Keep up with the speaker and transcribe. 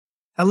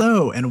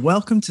Hello, and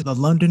welcome to the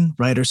London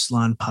Writers'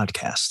 Salon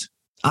podcast.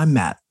 I'm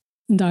Matt.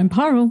 And I'm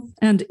Parul.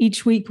 And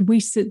each week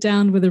we sit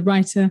down with a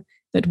writer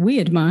that we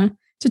admire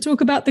to talk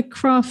about the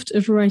craft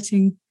of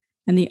writing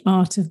and the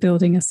art of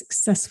building a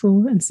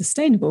successful and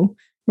sustainable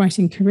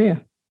writing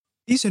career.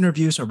 These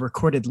interviews are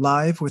recorded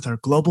live with our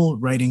global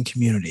writing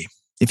community.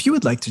 If you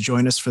would like to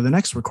join us for the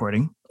next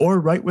recording or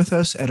write with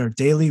us at our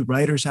daily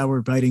Writers'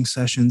 Hour writing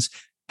sessions,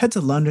 head to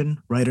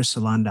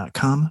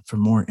londonwritersalon.com for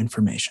more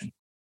information.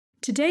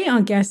 Today,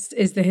 our guest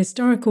is the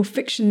historical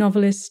fiction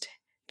novelist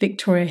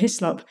Victoria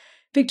Hislop.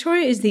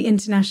 Victoria is the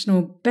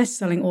international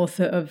best-selling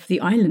author of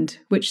The Island,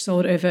 which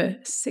sold over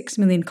 6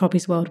 million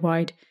copies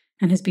worldwide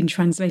and has been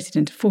translated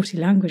into 40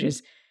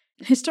 languages.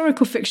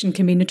 Historical fiction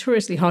can be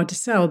notoriously hard to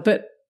sell,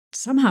 but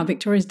somehow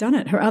Victoria's done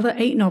it. Her other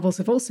 8 novels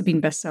have also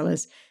been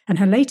bestsellers, and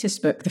her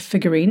latest book, The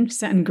Figurine,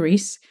 set in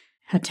Greece,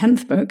 her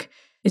 10th book,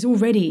 is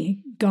already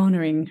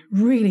garnering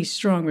really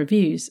strong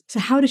reviews. So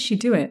how does she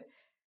do it?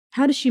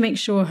 How does she make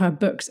sure her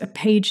books are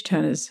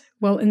page-turners?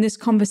 Well, in this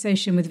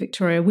conversation with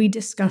Victoria, we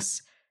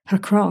discuss her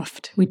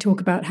craft. We talk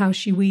about how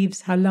she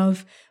weaves her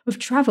love of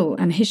travel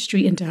and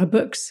history into her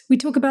books. We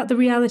talk about the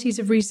realities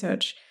of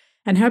research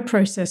and her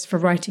process for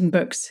writing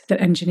books that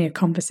engineer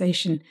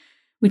conversation.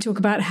 We talk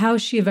about how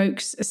she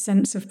evokes a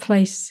sense of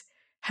place,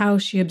 how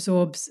she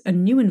absorbs a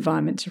new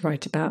environment to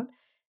write about,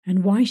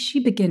 and why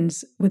she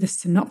begins with a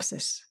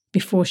synopsis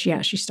before she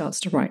actually starts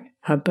to write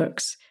her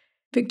books.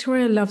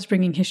 Victoria loves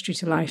bringing history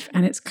to life,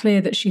 and it's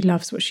clear that she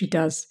loves what she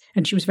does,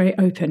 and she was very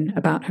open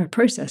about her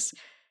process.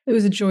 It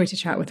was a joy to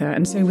chat with her,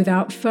 and so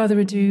without further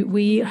ado,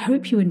 we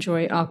hope you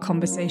enjoy our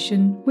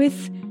conversation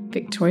with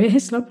Victoria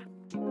Hislop.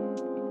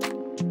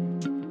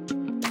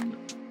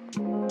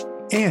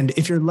 And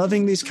if you're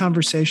loving these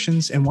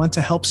conversations and want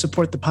to help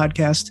support the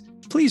podcast,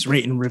 please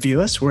rate and review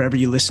us wherever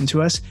you listen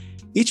to us.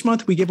 Each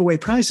month, we give away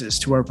prizes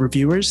to our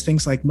reviewers,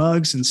 things like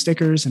mugs and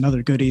stickers and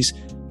other goodies.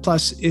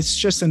 Plus, it's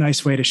just a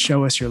nice way to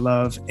show us your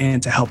love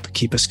and to help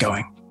keep us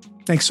going.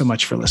 Thanks so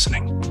much for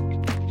listening.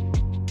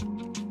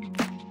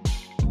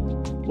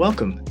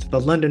 Welcome to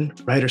the London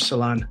Writers'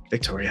 Salon,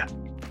 Victoria.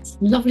 It's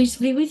lovely to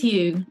be with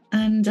you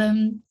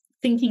and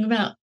thinking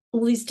about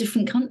all these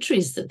different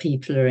countries that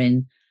people are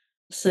in.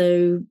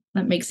 So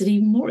that makes it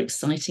even more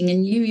exciting.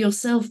 And you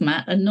yourself,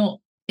 Matt, are not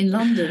in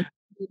London.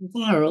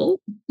 Viral.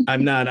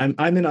 I'm not.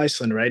 I'm in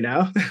Iceland right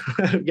now.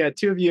 We've got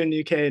 2 of you in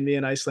the UK and me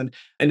in Iceland.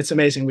 And it's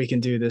amazing we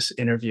can do this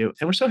interview.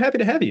 And we're so happy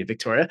to have you,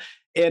 Victoria.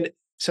 And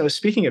so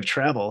speaking of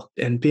travel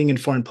and being in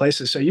foreign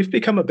places, so you've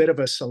become a bit of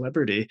a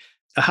celebrity,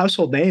 a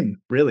household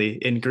name, really,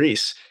 in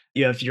Greece.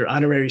 You have your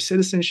honorary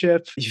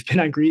citizenship. You've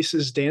been on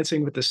Greece's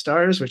Dancing with the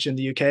Stars, which in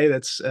the UK,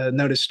 that's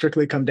known as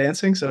Strictly Come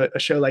Dancing. So a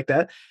show like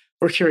that.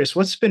 We're curious,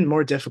 what's been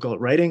more difficult,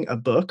 writing a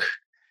book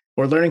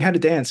or learning how to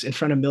dance in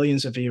front of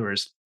millions of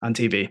viewers on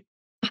TV?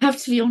 I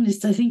have to be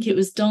honest, I think it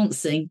was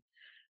dancing,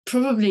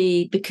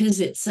 probably because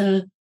it's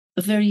a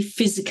very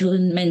physical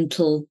and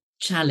mental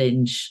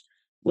challenge,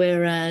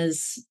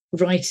 whereas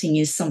writing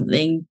is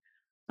something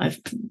I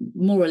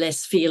more or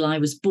less feel I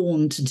was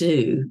born to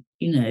do.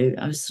 You know,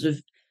 I was sort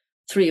of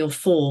 3 or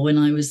 4 when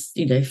I was,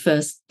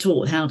 first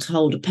taught how to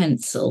hold a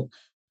pencil.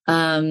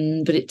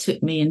 But it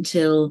took me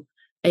until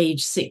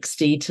age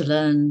 60 to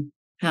learn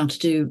how to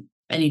do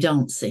any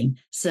dancing.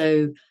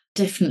 So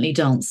definitely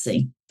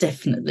dancing,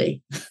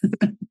 definitely.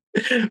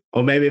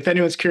 Well, maybe if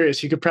anyone's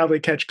curious, you could probably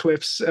catch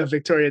clips of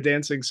Victoria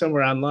dancing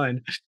somewhere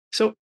online.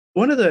 So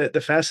one of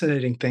the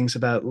fascinating things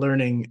about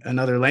learning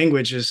another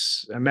language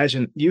is, I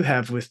imagine you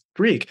have with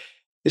Greek,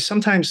 is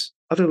sometimes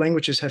other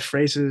languages have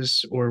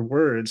phrases or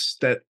words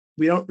that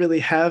we don't really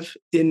have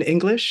in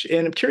English.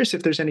 And I'm curious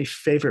if there's any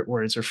favorite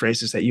words or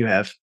phrases that you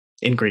have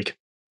in Greek.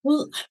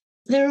 Well,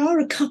 there are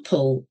a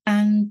couple,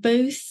 and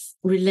both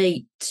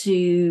relate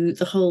to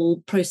the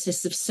whole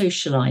process of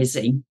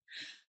socializing.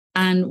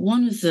 And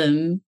one of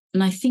them,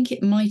 and I think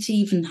it might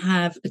even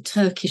have a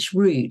Turkish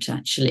root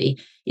actually,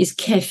 is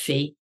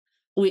kefi,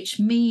 which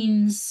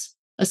means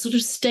a sort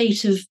of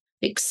state of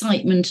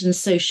excitement and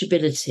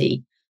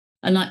sociability.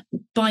 And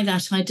by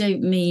that, I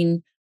don't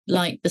mean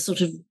like the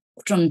sort of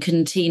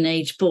drunken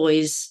teenage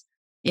boys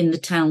in the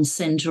town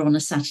centre on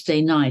a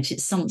Saturday night.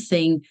 It's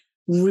something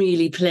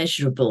really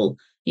pleasurable.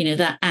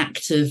 That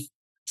act of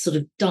sort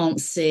of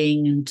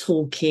dancing and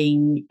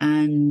talking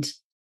and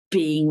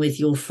being with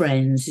your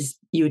friends is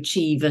you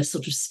achieve a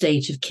sort of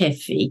state of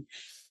kefi.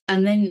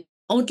 And then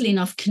oddly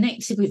enough,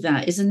 connected with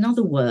that is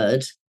another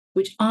word,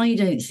 which I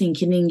don't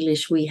think in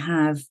English we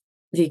have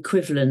the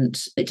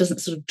equivalent. It doesn't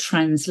sort of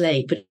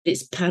translate, but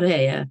it's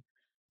pareia,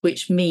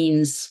 which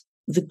means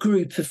the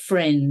group of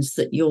friends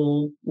that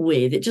you're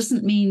with. It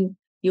doesn't mean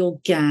your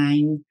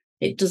gang.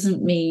 It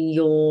doesn't mean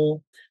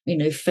your,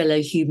 fellow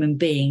human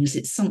beings.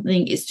 It's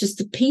just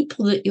the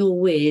people that you're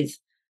with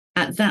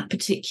at that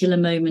particular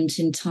moment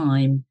in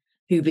time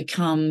who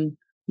become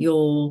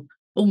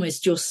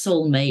almost your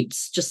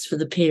soulmates just for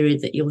the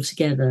period that you're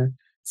together.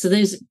 So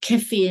those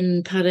kefi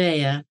and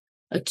pareia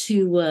are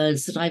 2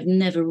 words that I've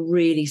never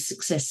really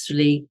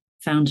successfully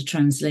found a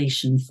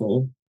translation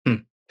for.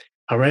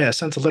 Pareia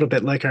sounds a little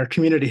bit like our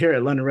community here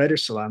at London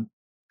Writers' Salon.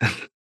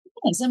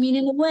 Yes, I mean,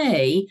 in a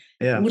way,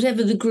 Yeah.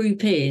 whatever the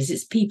group is,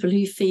 it's people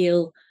who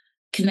feel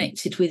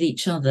connected with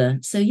each other.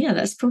 So, yeah,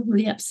 that's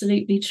probably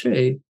absolutely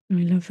true.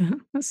 I love that.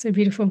 That's so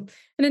beautiful.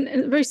 And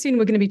then very soon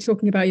we're going to be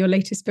talking about your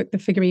latest book, The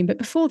Figurine. But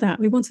before that,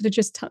 we wanted to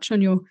just touch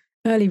on your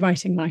early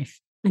writing life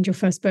and your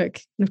first book.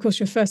 And of course,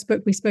 your first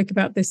book, we spoke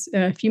about this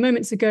a few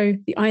moments ago.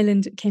 The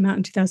Island came out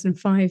in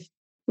 2005,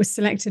 was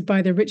selected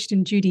by the Richard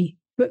and Judy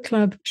Book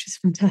Club, which is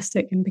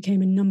fantastic, and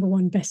became a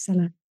 #1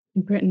 bestseller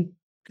in Britain.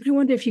 And I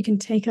wonder if you can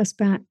take us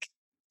back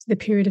to the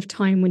period of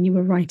time when you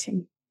were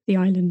writing The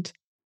Island.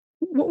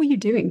 What were you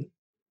doing?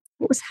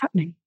 What was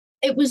happening?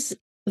 It was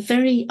a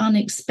very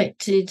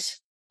unexpected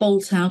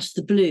bolt out of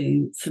the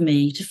blue for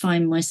me to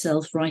find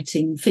myself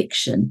writing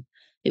fiction.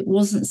 It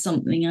wasn't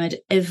something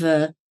I'd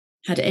ever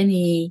had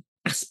any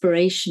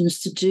aspirations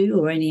to do,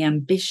 or any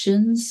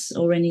ambitions,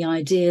 or any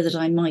idea that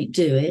I might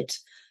do it,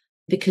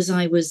 because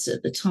I was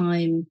at the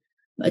time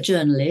a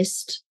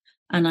journalist,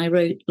 and I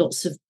did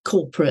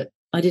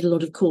a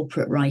lot of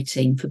corporate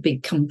writing for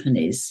big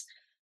companies.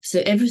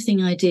 So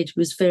everything I did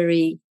was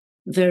very,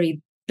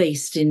 very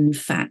based in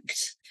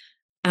fact.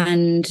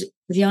 And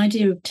the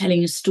idea of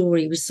telling a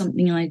story was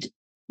something I'd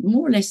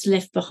more or less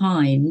left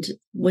behind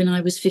when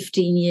I was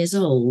 15 years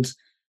old,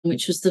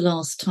 which was the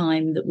last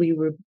time that we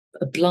were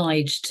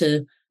obliged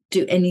to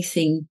do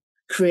anything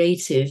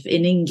creative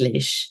in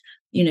English,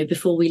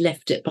 before we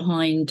left it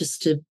behind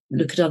just to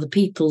look at other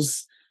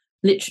people's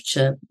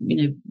literature,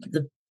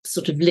 the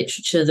sort of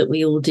literature that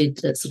we all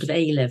did at sort of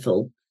A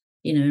level,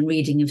 and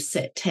reading of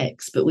set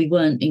text, but we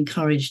weren't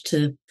encouraged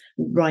to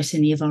write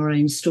any of our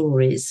own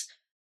stories.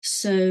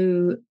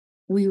 So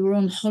we were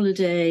on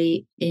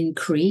holiday in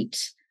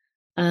Crete,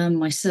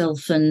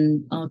 myself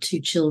and our 2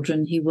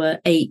 children, who were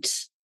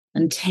 8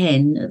 and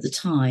 10 at the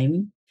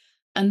time.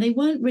 And they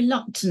weren't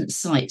reluctant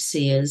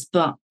sightseers,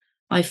 but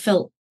I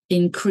felt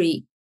in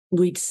Crete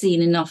we'd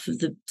seen enough of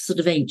the sort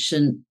of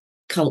ancient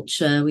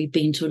culture. We'd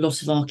been to a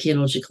lot of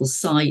archaeological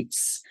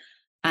sites,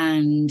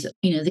 and,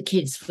 the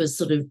kids were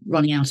sort of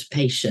running out of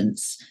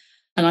patience.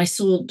 And I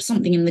saw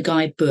something in the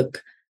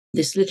guidebook,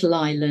 this little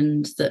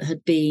island that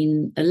had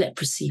been a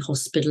leprosy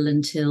hospital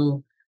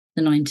until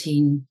the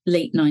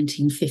late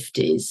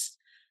 1950s.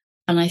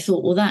 And I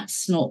thought, well,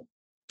 that's not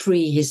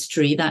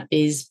prehistory. That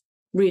is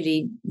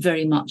really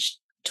very much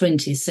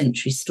 20th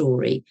century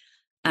story.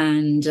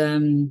 And,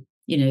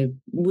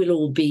 we'll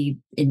all be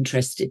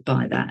interested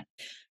by that.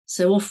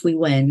 So off we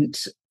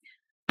went.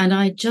 And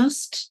I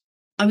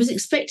was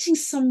expecting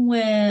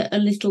somewhere a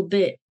little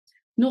bit,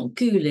 not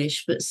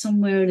ghoulish, but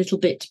somewhere a little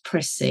bit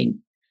depressing,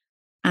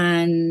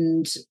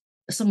 and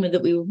somewhere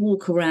that we would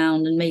walk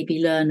around and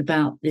maybe learn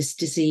about this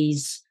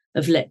disease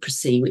of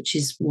leprosy, which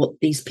is what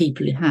these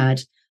people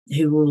had,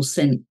 who were all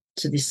sent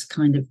to this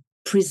kind of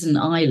prison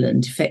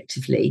island,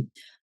 effectively.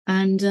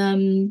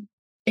 And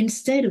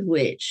instead of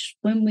which,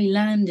 when we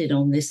landed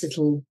on this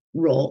little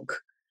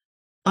rock,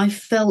 I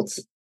felt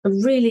a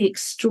really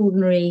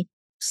extraordinary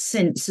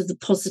sense of the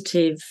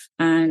positive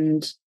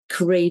and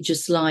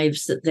courageous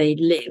lives that they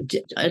lived.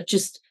 I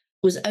just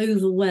was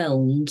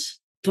overwhelmed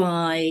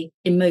by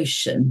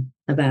emotion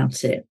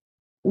about it,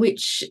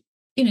 which,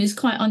 is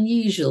quite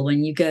unusual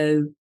when you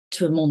go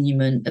to a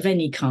monument of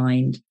any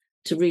kind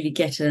to really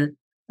get a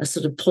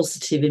sort of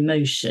positive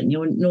emotion.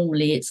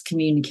 Normally it's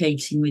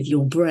communicating with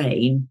your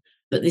brain,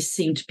 but this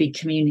seemed to be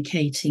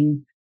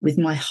communicating with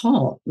my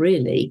heart,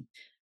 really.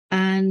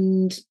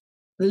 And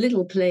the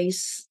little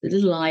place, the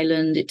little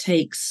island, it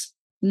takes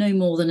no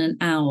more than an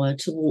hour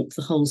to walk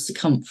the whole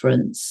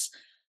circumference.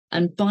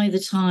 And by the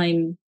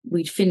time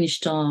we'd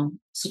finished our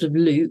sort of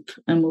loop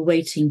and were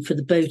waiting for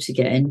the boat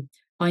again,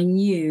 I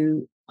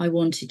knew I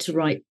wanted to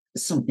write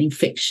something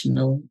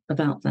fictional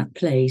about that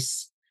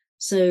place.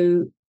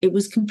 So it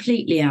was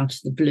completely out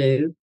of the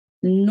blue,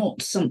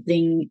 not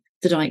something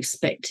that I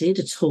expected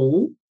at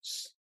all.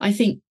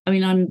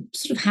 I'm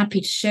sort of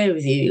happy to share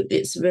with you,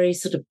 it's a very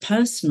sort of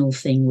personal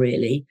thing,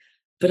 really.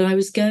 But I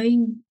was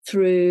going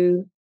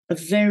through a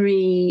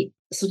very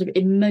sort of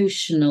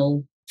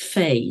emotional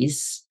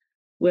phase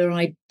where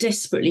I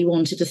desperately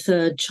wanted a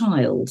third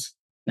child.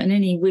 And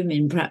any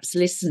women perhaps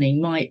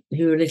listening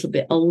who are a little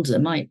bit older,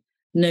 might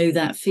know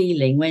that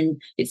feeling when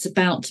it's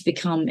about to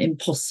become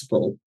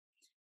impossible.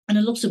 And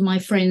a lot of my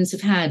friends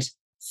have had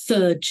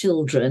third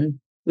children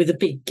with a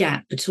big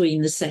gap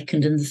between the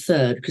second and the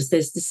third, because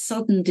there's this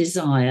sudden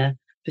desire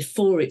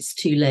before it's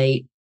too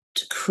late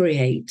to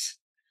create.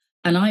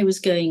 And I was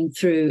going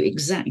through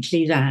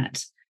exactly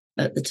that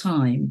at the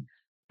time.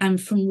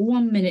 And from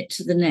one minute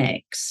to the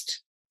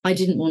next, I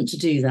didn't want to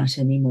do that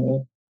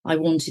anymore. I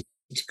wanted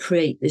to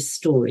create this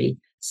story.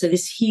 So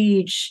this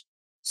huge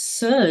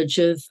surge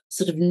of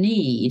sort of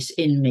need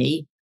in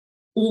me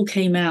all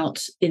came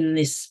out in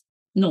this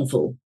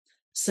novel.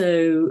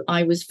 So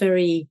I was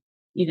very,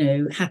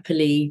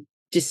 happily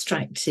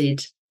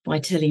distracted by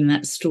telling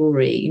that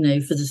story,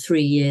 for the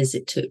 3 years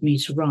it took me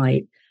to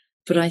write.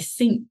 But I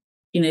think,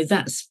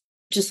 that's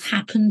just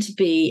happened to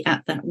be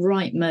at that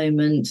right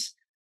moment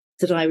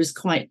that I was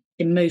quite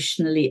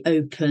emotionally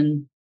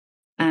open,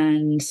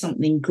 and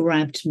something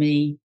grabbed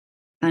me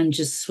and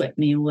just swept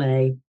me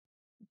away.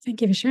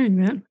 Thank you for sharing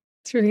that.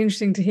 It's really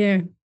interesting to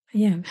hear,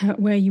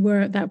 where you were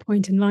at that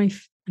point in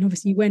life. And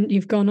obviously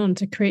you've gone on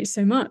to create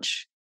so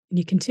much and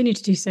you continue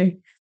to do so.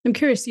 I'm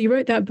curious, so you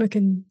wrote that book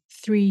in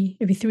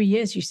maybe 3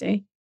 years, you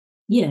say?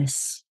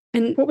 Yes.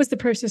 And what was the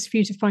process for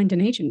you to find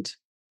an agent?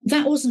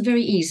 That wasn't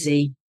very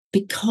easy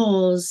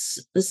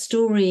because the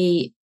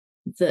story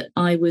that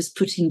I was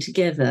putting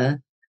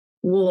together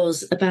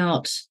was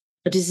about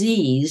a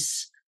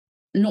disease,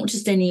 not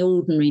just any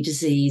ordinary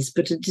disease,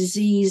 but a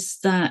disease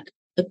that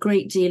a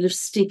great deal of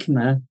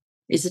stigma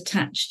is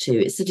attached to.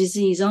 It's a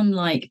disease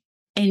unlike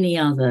any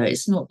other.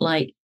 It's not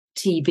like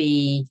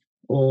TB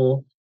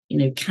or,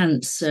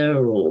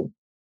 cancer or,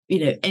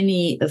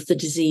 any of the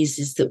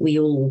diseases that we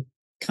all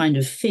kind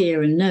of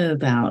fear and know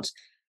about.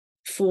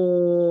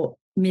 For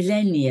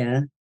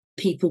millennia,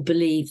 people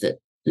believed that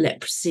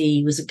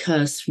leprosy was a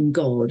curse from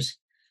God.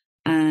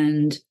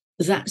 And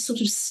that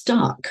sort of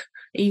stuck,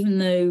 even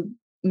though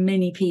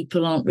many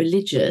people aren't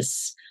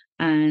religious,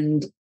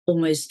 and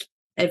almost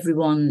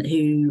everyone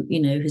who,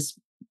 has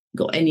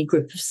got any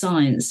grip of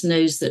science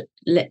knows that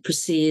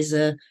leprosy is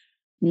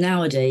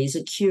nowadays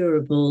a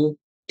curable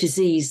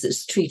disease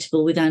that's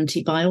treatable with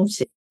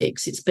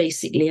antibiotics. It's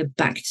basically a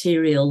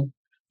bacterial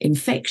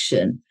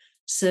infection.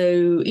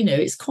 So,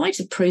 it's quite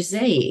a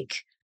prosaic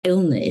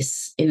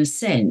illness in a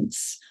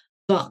sense,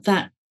 but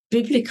that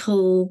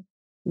biblical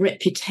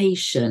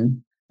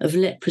reputation of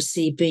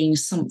leprosy being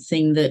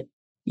something that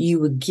you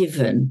were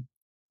given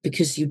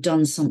because you've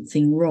done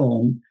something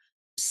wrong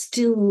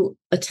still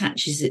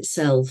attaches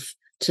itself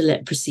to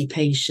leprosy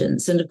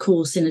patients. And of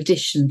course, in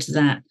addition to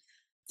that,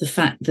 the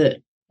fact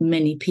that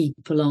many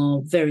people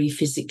are very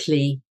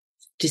physically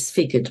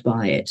disfigured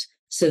by it.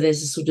 So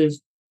there's a sort of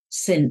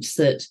sense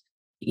that,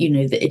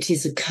 that it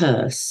is a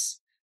curse.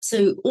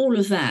 So all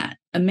of that,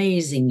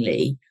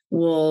 amazingly,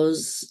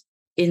 was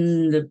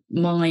in the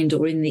mind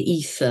or in the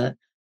ether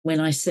when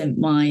I sent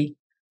my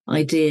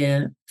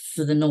idea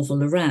for the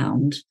novel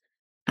around.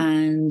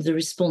 And the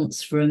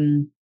response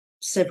from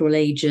several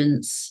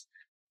agents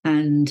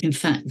and, in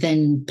fact,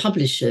 then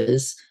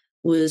publishers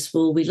was,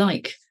 well, we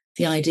like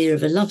the idea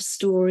of a love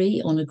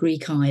story on a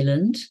Greek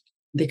island,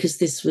 because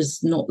this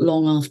was not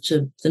long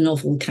after the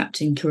novel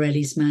Captain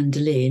Corelli's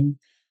Mandolin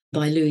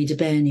by Louis de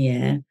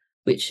Bernières,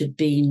 which had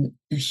been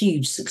a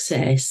huge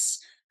success.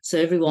 So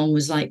everyone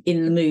was like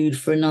in the mood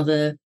for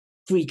another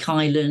Greek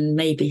island,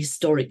 maybe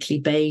historically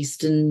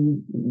based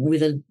and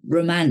with a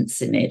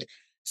romance in it.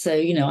 So,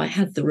 I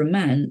had the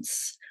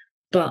romance,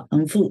 but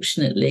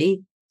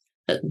unfortunately,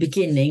 at the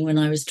beginning, when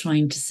I was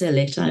trying to sell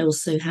it, I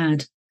also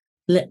had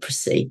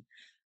leprosy.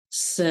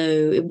 So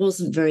it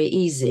wasn't very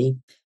easy.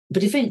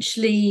 But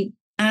eventually,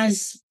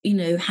 as,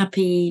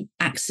 happy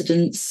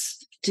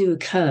accidents do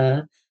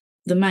occur,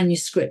 the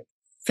manuscript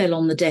fell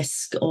on the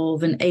desk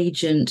of an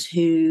agent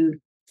who,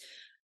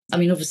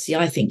 obviously,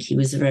 I think he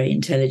was a very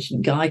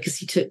intelligent guy because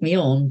he took me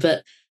on,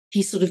 but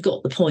he sort of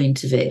got the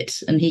point of it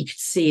and he could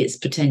see its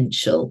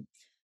potential.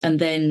 And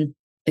then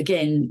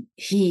again,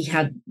 he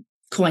had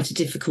quite a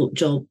difficult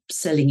job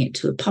selling it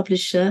to a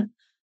publisher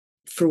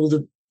for all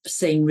the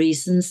same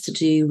reasons to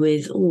do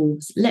with,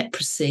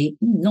 leprosy,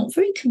 not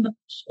very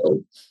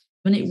commercial.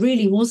 And it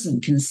really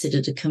wasn't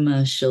considered a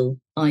commercial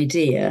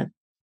idea.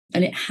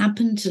 And it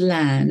happened to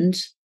land,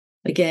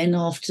 again,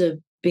 after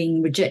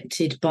being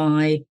rejected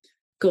by,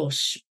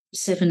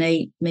 7,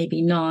 8,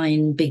 maybe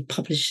 9 big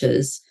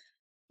publishers.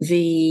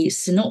 The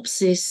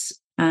synopsis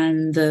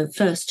and the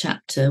first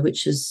chapter,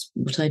 which is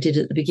what I did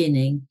at the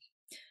beginning,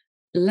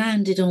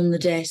 landed on the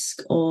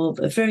desk of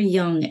a very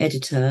young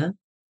editor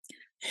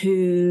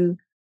who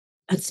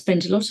had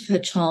spent a lot of her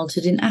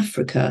childhood in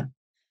Africa,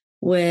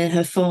 where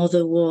her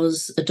father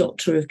was a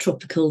doctor of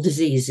tropical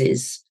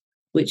diseases,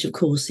 which of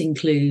course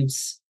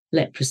includes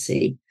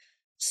leprosy.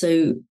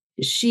 So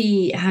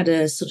she had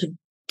a sort of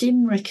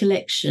dim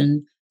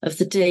recollection of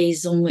the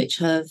days on which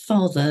her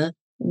father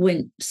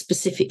went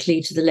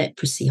specifically to the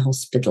leprosy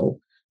hospital.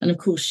 And of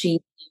course, she knew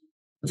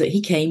that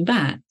he came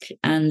back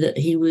and that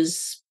he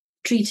was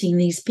treating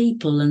these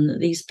people and that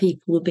these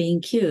people were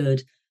being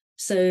cured.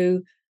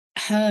 So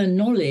her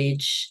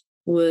knowledge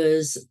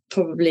was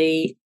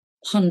probably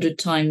 100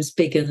 times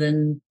bigger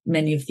than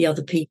many of the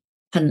other people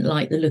hadn't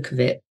liked the look of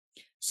it.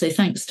 So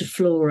thanks to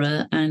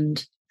Flora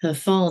and her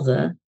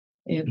father,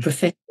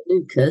 Professor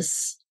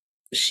Lucas,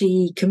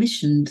 she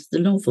commissioned the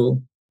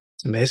novel.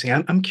 It's amazing.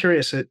 I'm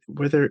curious,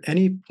 were there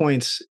any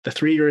points, the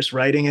 3 years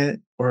writing it,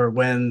 or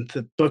when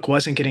the book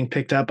wasn't getting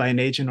picked up by an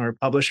agent or a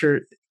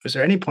publisher, was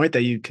there any point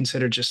that you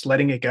considered just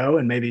letting it go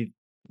and maybe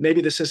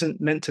this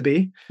isn't meant to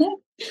be?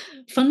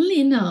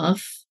 Funnily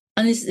enough,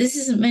 and this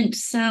isn't meant to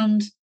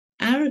sound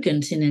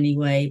arrogant in any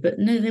way, but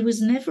no, there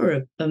was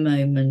never a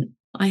moment.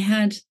 I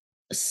had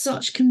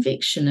such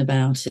conviction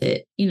about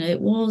it.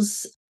 It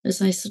was,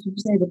 as I sort of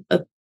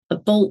said, a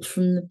bolt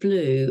from the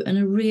blue and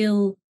a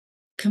real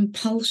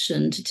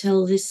compulsion to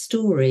tell this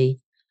story.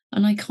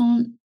 And I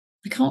can't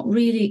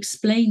really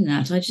explain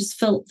that. I just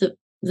felt that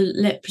the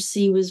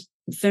leprosy was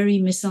very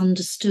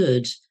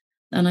misunderstood,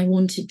 and I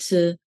wanted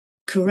to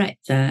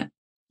correct that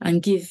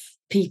and give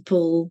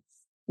people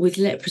with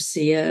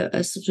leprosy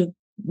a sort of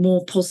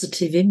more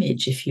positive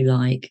image, if you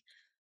like.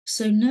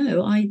 So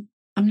no, I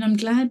mean, I'm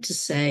glad to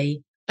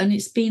say, and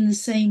it's been the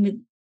same with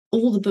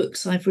all the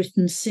books I've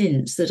written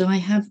since, that I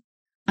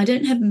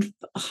don't have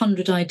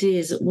 100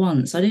 ideas at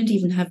once. I don't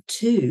even have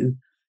two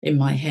in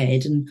my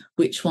head, and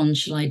which one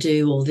shall I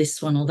do, or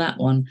this one or that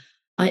one.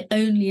 I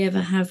only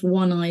ever have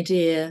one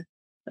idea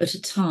at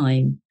a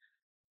time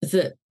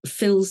that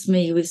fills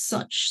me with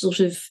such sort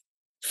of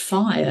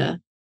fire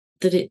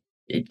that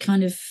it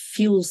kind of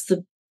fuels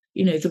the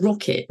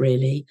rocket,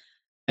 really.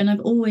 And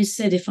I've always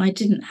said, if I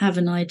didn't have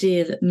an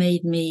idea that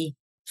made me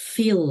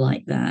feel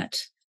like that,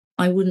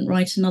 I wouldn't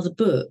write another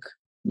book,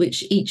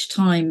 which each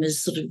time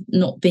is sort of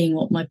not being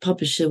what my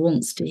publisher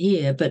wants to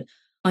hear. But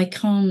I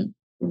can't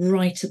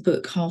write a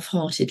book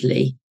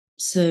half-heartedly.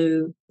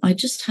 So I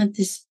just had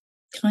this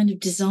kind of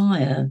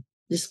desire,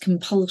 this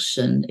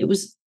compulsion.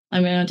 I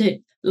mean, I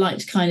don't like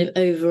to kind of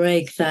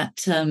over-egg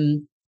that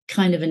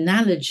kind of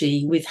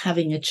analogy with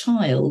having a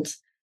child,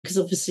 because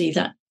obviously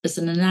that, as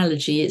an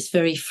analogy, it's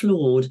very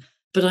flawed.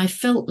 But I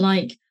felt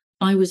like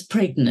I was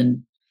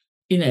pregnant,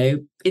 in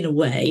a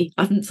way.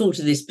 I haven't thought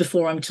of this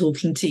before I'm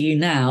talking to you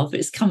now, but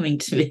it's coming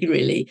to me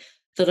really,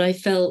 that I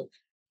felt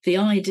the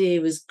idea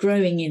was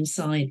growing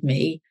inside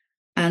me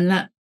and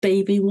that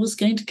baby was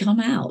going to come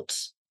out,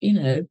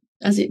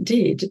 as it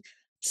did.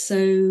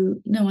 So,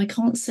 no, I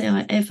can't say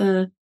I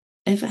ever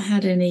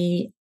had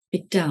any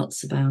big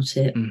doubts about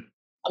it. Mm.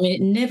 I mean,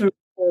 it never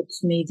occurred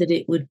to me that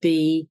it would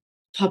be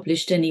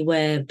published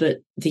anywhere but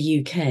the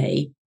UK.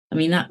 I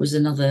mean, that was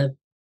another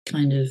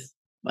kind of,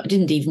 I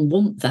didn't even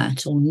want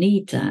that or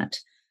need that.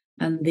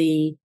 And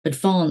the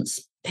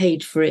advance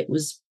paid for it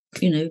was,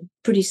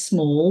 pretty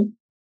small.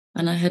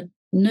 And I had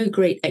no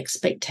great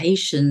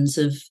expectations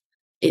of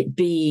it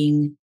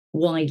being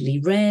widely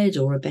read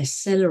or a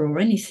bestseller or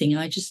anything.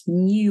 I just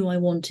knew I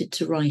wanted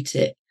to write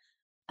it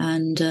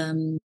and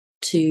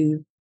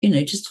to,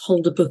 just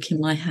hold a book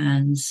in my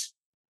hands.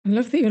 I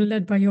love that you're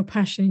led by your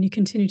passion and you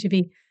continue to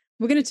be.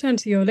 We're going to turn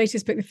to your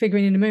latest book, The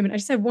Figurine, in a moment. I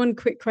just have one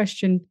quick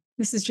question.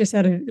 This is just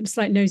out of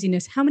slight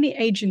nosiness. How many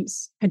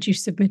agents had you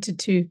submitted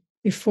to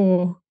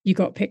before you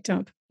got picked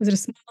up? Was it a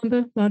small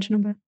number, large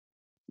number?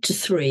 To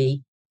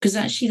 3, because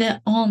actually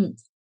there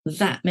aren't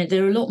that many.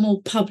 There are a lot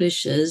more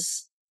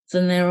publishers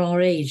than there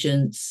are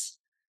agents.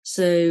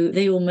 So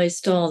they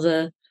almost are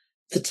the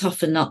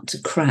tougher nut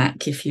to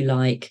crack, if you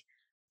like.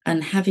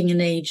 And having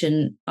an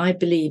agent, I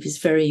believe, is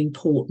very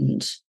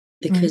important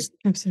because,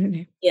 right,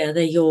 absolutely,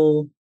 they're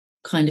your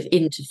kind of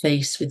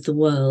interface with the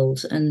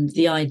world. And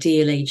the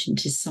ideal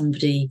agent is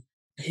somebody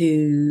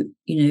who,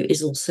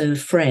 is also a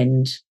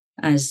friend,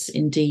 as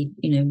indeed,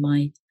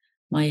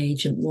 my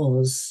agent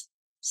was.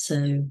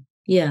 So,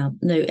 no,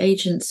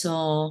 agents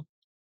are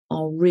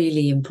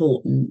really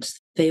important.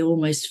 They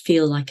almost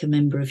feel like a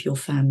member of your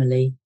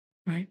family.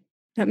 Right.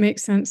 That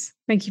makes sense.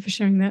 Thank you for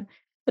sharing that.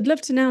 I'd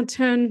love to now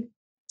turn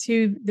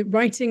to the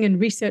writing and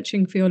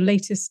researching for your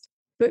latest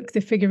book, The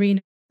Figurine.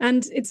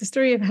 And it's a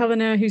story of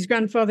Helena, whose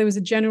grandfather was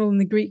a general in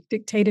the Greek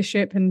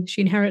dictatorship, and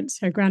she inherits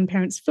her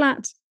grandparents'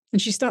 flat. And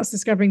she starts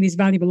discovering these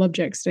valuable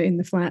objects that are in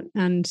the flat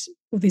and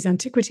all these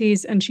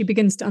antiquities. And she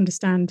begins to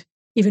understand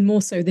even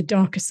more so the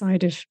darker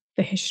side of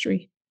the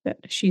history that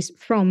she's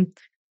from,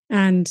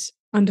 and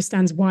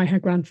understands why her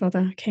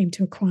grandfather came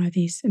to acquire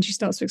these. And she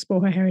starts to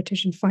explore her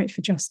heritage and fight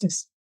for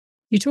justice.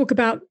 You talk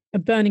about a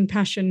burning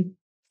passion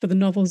for the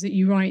novels that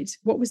you write.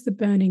 What was the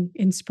burning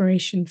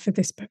inspiration for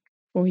this book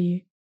for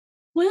you?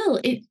 Well,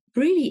 it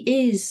really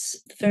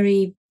is the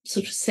very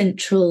sort of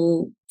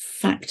central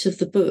fact of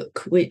the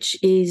book, which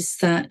is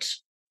that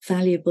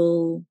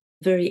valuable,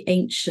 very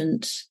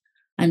ancient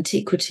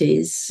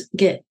antiquities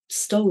get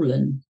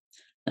stolen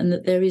and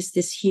that there is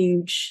this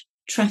huge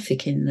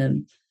traffic in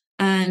them.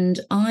 And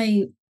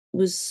I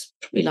was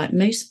probably, like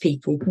most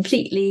people,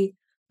 completely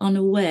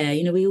unaware.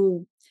 We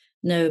all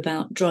know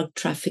about drug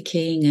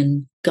trafficking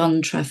and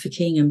gun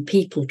trafficking and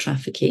people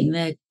trafficking.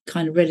 They're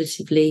kind of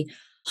relatively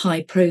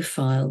high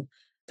profile.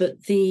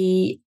 But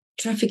the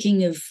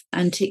trafficking of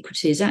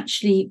antiquities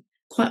actually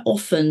quite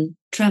often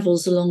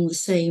travels along the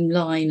same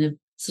line of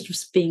sort of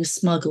being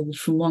smuggled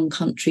from one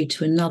country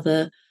to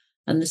another,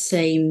 and the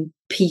same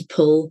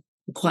people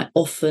quite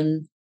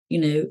often,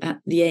 at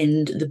the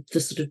end, the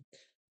sort of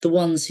the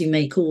ones who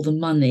make all the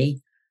money,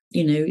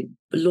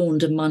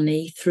 launder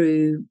money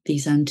through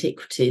these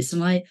antiquities.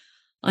 And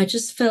I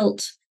just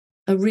felt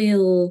a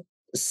real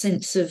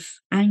sense of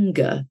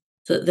anger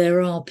that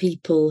there are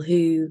people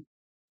who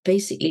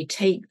basically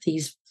take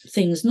these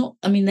things,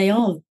 they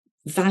are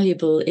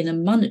valuable in a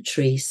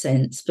monetary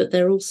sense, but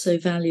they're also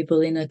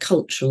valuable in a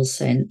cultural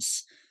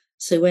sense.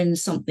 So when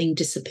something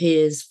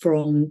disappears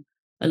from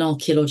an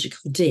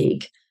archaeological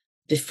dig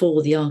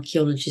before the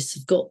archaeologists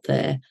have got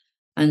there,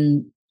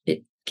 and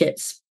it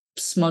gets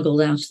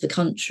smuggled out of the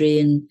country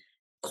and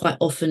quite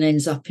often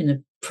ends up in a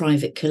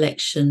private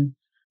collection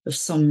of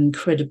some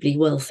incredibly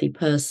wealthy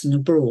person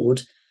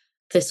abroad,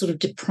 they're sort of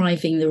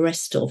depriving the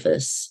rest of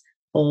us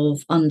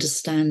of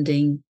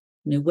understanding,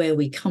 where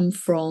we come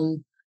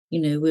from.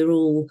 We're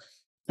all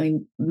I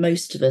mean,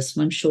 most of us,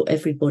 and I'm sure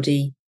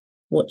everybody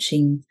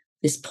watching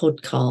this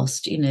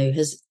podcast,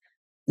 has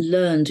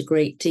learned a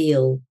great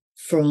deal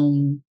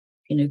from,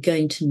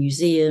 going to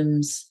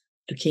museums,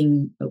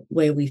 looking at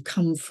where we've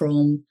come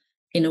from,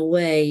 in a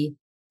way,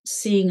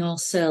 seeing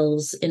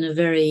ourselves in a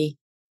very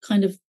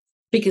kind of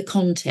bigger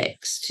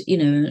context,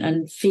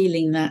 and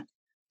feeling that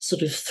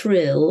sort of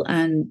thrill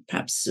and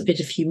perhaps a bit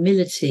of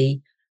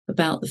humility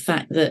about the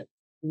fact that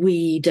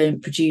we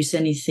don't produce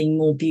anything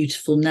more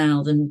beautiful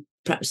now than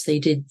perhaps they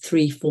did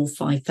 3, 4,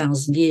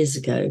 5,000 years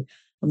ago.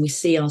 And we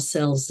see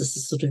ourselves as a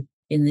sort of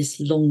in this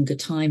longer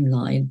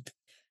timeline.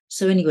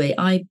 So anyway,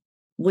 I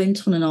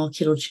went on an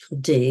archaeological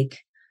dig,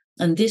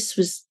 and this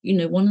was,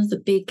 one of the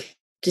big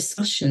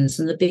discussions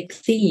and the big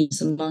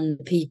themes among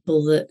the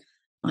people that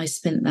I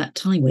spent that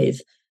time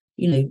with,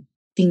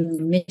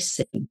 being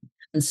missing.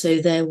 And so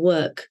their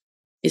work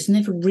is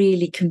never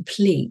really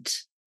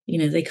complete.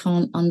 They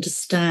can't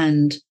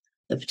understand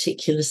a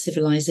particular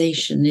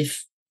civilization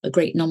if a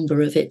great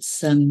number of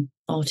its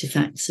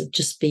artifacts have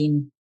just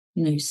been,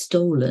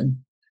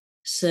 stolen.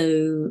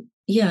 So,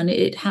 yeah, and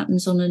it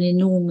happens on an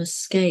enormous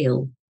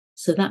scale.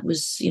 So that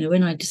was,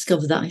 when I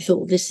discovered that, I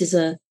thought this is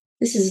a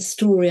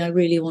story I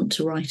really want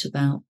to write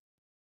about.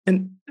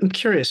 And I'm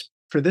curious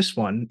for this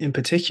one in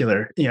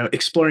particular,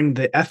 exploring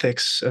the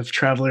ethics of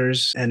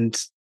travelers and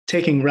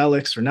taking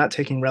relics or not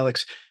taking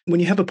relics. When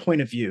you have a point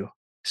of view,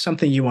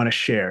 something you want to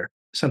share,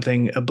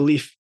 a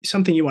belief,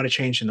 something you want to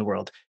change in the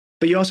world,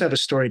 but you also have a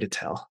story to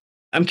tell.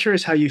 I'm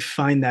curious how you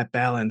find that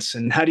balance,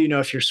 and how do you know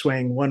if you're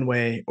swaying one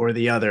way or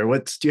the other?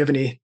 Do you have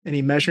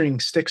any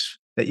measuring sticks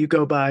that you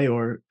go by,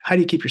 or how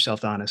do you keep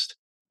yourself honest?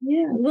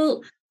 Yeah,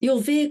 well,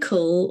 your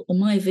vehicle or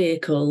my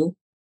vehicle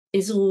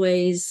is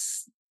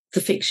always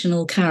the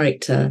fictional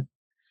character.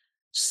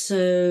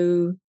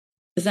 So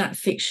that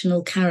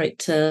fictional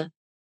character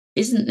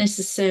isn't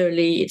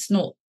necessarily, it's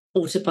not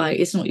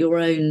it's not your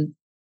own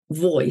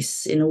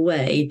voice in a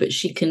way, but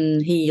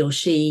he or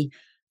she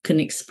can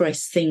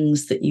express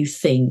things that you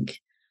think.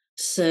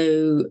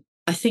 So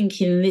I think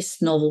in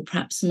this novel,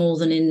 perhaps more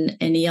than in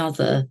any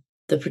other,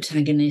 the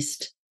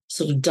protagonist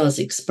sort of does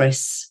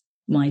express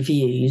my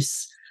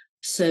views.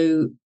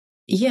 So,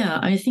 yeah,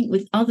 I think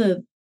with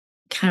other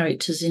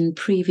characters in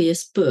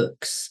previous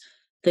books,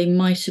 they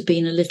might have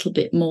been a little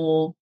bit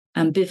more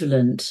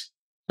ambivalent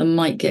and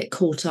might get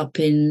caught up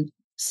in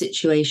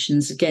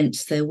situations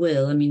against their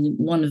will. I mean,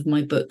 one of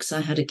my books,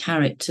 I had a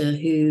character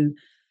who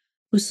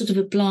was sort of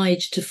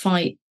obliged to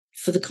fight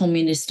for the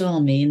communist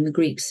army in the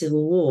Greek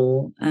Civil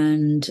War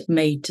and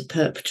made to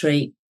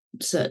perpetrate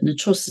certain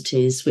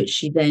atrocities, which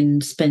she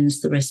then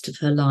spends the rest of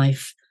her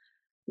life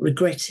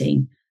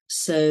regretting.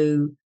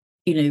 So,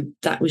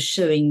 that was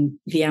showing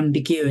the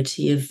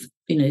ambiguity of,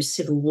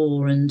 civil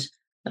war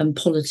and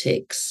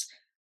politics.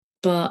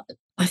 But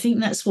I think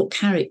that's what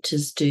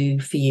characters do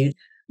for you.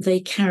 They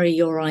carry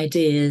your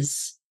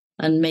ideas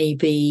and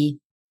maybe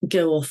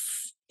go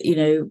off,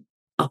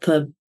 up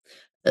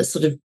a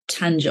sort of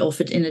tangent,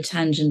 off in a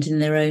tangent in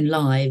their own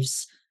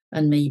lives,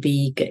 and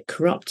maybe get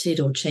corrupted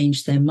or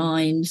change their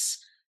minds.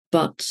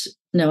 But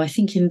no, I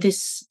think in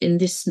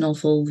this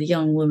novel, the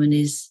young woman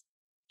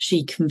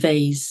she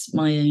conveys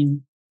my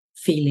own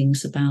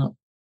feelings about,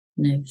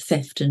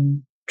 theft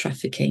and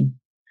trafficking.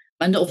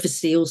 And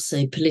obviously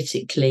also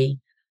politically,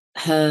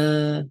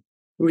 her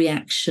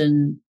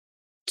reaction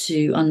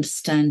to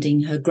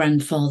understanding her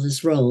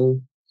grandfather's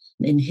role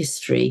in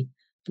history,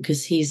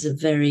 because he's a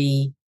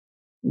very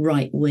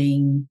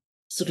right-wing,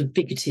 sort of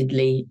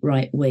bigotedly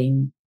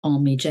right-wing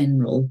army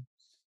general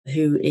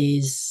who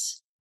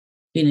is,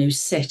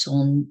 set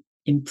on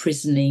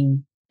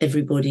imprisoning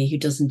everybody who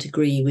doesn't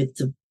agree with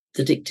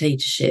the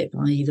dictatorship,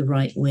 i.e. the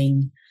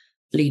right-wing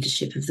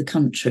leadership of the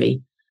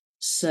country.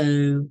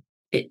 So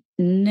it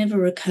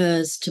never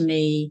occurs to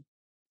me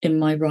in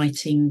my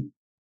writing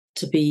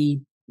to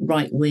be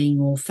right-wing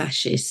or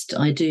fascist.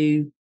 I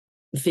do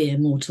veer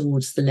more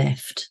towards the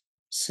left.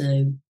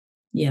 So,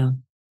 yeah.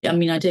 I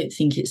mean, I don't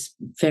think it's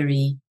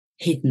very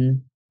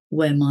hidden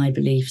where my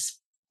beliefs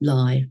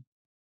lie.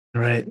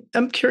 Right.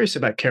 I'm curious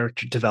about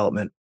character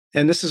development.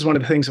 And this is one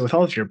of the things with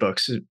all of your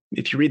books.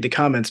 If you read the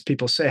comments,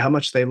 people say how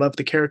much they love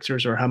the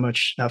characters or how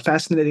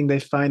fascinating they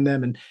find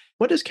them. And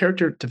what does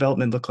character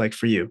development look like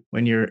for you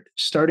when you're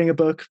starting a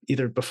book,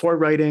 either before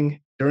writing,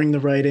 during the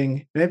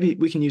writing? Maybe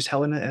we can use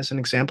Helena as an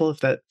example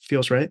if that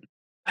feels right.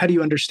 How do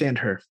you understand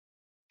her?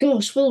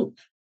 Gosh, well,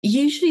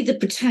 usually the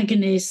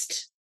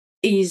protagonist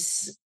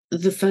is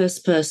the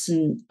first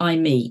person I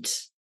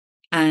meet,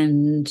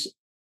 and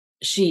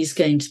she's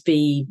going to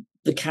be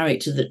the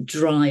character that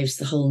drives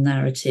the whole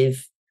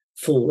narrative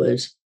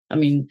forward. I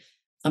mean,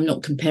 I'm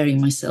not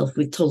comparing myself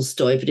with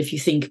Tolstoy, but if you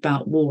think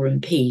about War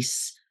and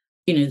Peace,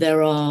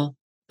 there are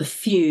a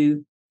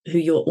few who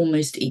you're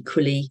almost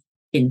equally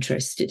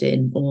interested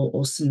in,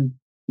 or some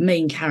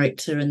main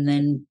character and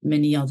then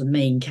many other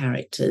main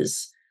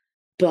characters.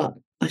 But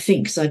I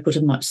think because I've got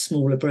a much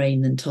smaller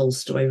brain than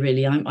Tolstoy,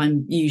 really,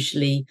 I'm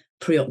usually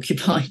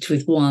preoccupied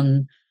with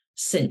one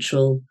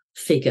central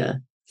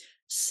figure.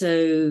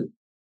 So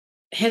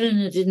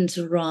Helena didn't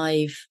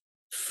arrive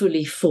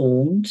fully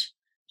formed.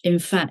 In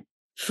fact,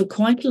 for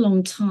quite a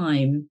long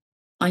time,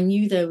 I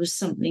knew there was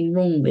something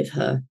wrong with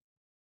her.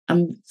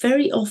 And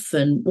very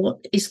often, what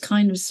is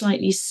kind of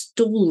slightly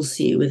stalls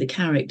you with a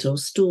character, or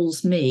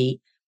stalls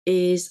me,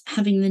 is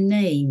having the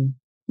name.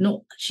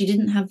 Not, she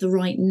didn't have the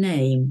right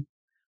name,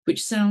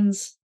 which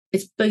sounds,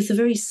 it's both a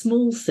very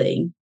small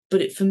thing,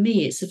 but for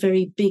me, it's a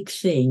very big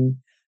thing.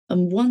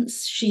 And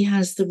once she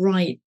has the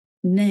right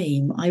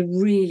name, I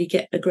really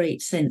get a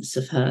great sense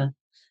of her.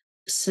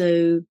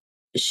 So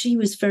she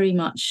was very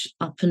much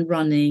up and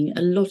running.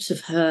 A lot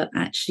of her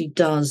actually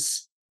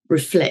does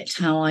reflect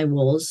how I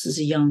was as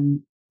a young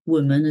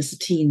woman, as a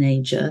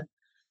teenager.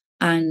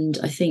 And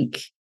I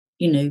think,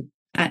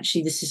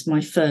 actually, this is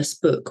my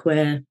first book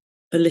where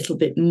a little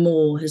bit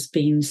more has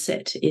been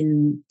set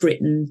in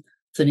Britain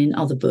than in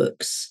other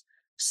books.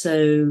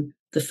 So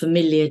the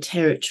familiar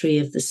territory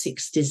of the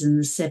 60s and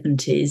the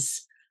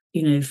 70s,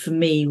 for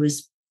me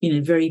was,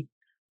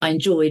 I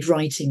enjoyed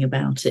writing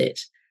about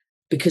it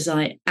because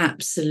I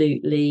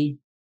absolutely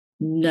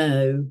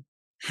know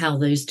how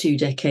those 2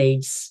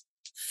 decades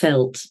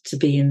felt to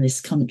be in this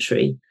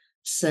country.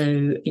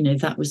 So,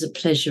 that was a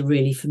pleasure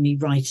really for me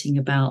writing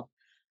about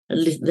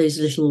those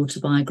little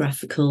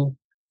autobiographical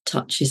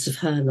touches of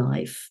her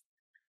life.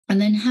 And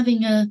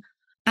then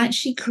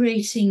actually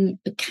creating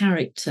a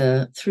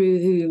character through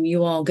whom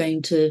you are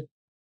going to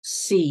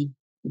see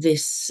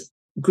this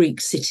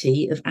Greek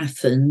city of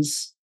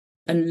Athens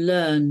and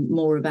learn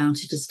more about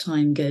it as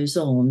time goes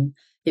on.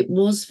 It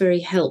was very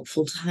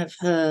helpful to have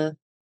her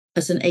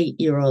as an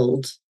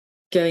 8-year-old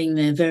going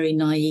there very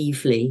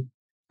naively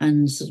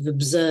and sort of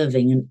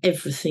observing, and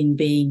everything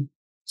being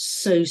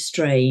so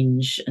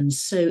strange and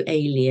so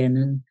alien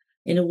and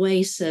in a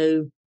way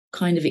so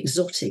kind of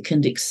exotic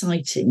and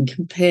exciting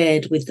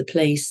compared with the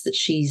place that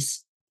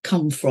she's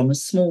come from, a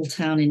small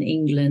town in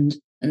England,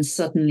 and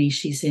suddenly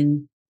she's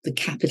in the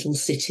capital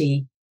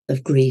city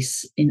of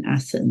Greece, in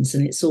Athens,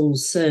 and it's all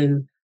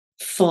so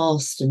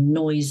fast and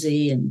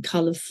noisy and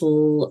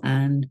colourful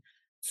and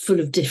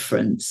full of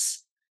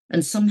difference.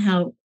 And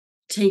somehow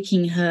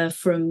taking her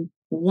from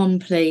one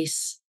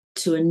place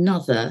to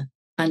another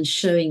and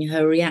showing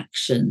her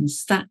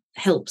reactions, that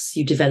helps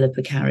you develop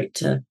a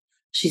character.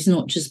 She's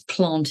not just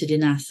planted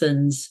in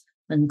Athens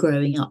and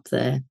growing up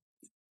there.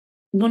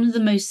 One of the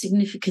most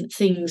significant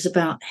things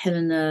about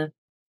Helena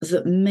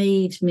that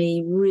made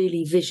me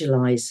really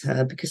visualize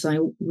her, because I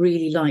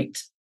really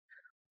liked,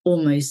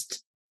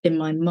 almost in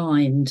my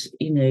mind,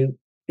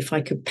 if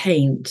I could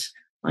paint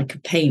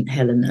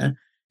Helena,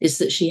 is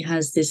that she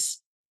has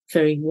this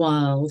very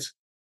wild,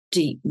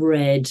 deep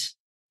red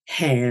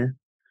hair,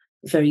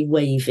 very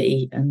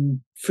wavy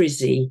and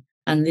frizzy.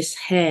 And this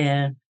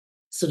hair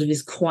sort of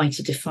is quite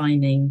a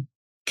defining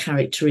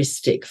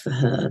characteristic for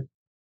her.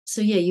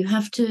 So, yeah, you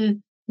have to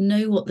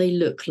know what they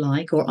look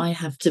like, or I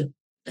have to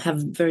have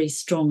a very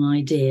strong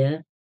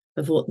idea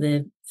of what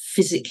they're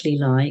physically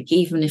like,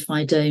 even if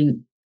I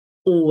don't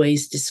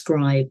always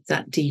describe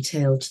that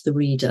detail to the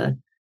reader.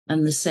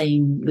 And the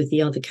same with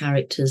the other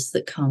characters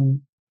that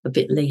come a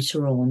bit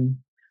later on.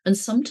 And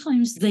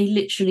sometimes they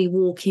literally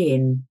walk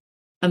in.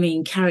 I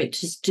mean,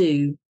 characters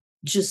do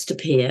just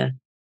appear.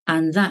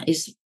 And that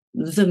is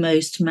the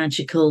most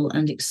magical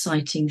and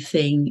exciting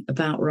thing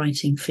about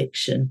writing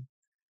fiction.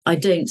 I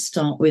don't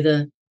start with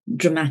a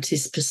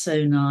dramatis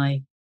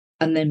personae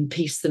and then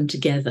piece them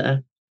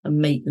together and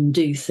make them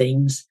do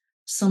things.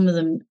 Some of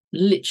them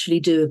literally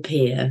do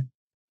appear.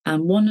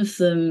 And one of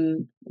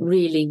them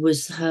really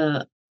was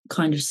her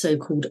kind of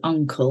so-called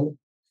uncle.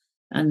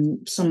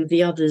 And some of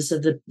the others are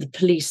the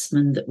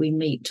policemen that we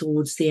meet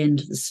towards the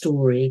end of the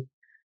story,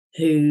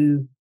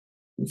 who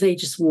they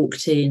just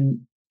walked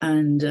in,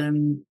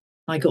 and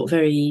I got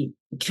very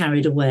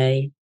carried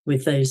away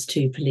with those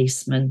 2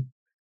 policemen.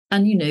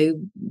 And,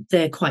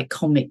 they're quite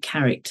comic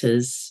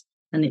characters.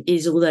 And it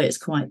is, although it's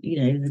quite,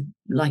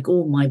 like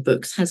all my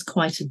books, has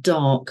quite a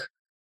dark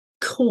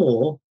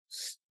core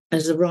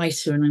as a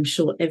writer, and I'm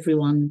sure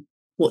everyone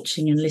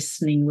watching and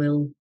listening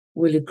will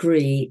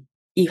agree,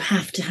 you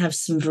have to have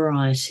some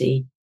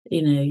variety.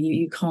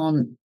 You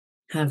can't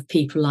have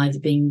people either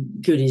being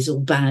goodies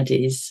or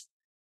baddies.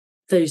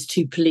 Those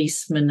 2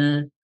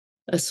 policemen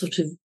are sort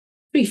of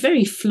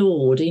very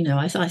flawed.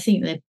 I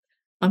think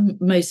I'm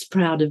most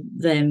proud of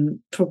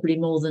them, probably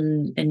more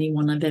than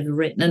anyone I've ever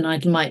written, and I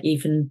might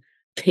even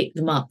pick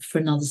them up for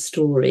another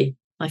story.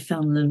 I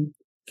found them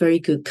very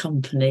good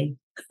company.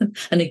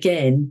 And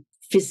again,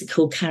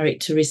 physical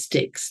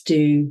characteristics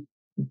do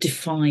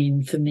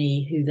define for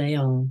me who they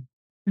are.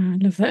 I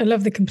love that. I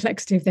love the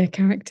complexity of their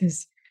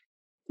characters.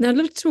 Now, I'd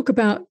love to talk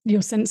about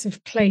your sense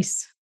of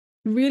place.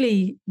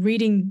 Really,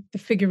 reading the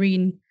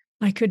figurine,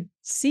 I could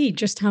see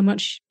just how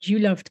much you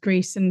loved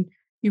Greece, and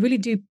you really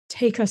do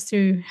take us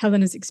through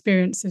Helena's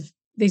experience of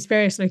these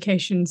various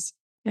locations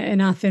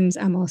in Athens,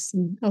 Amos,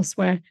 and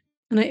elsewhere.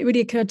 And it really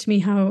occurred to me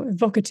how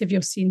evocative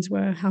your scenes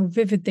were, how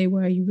vivid they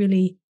were. You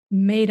really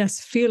made us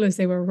feel as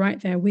they were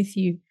right there with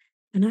you.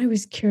 And I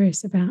was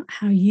curious about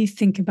how you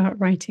think about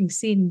writing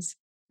scenes.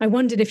 I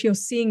wondered if you're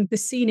seeing the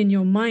scene in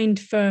your mind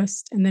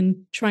first and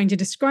then trying to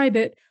describe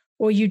it,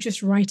 Or are you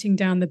just writing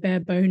down the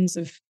bare bones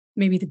of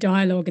maybe the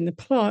dialogue and the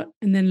plot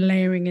and then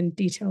layering in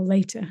detail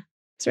later?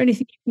 Is there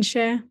anything you can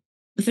share?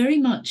 Very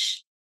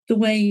much the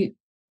way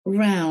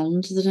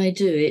round that I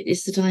do it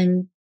is that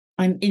I'm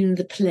in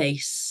the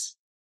place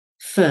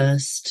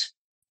first,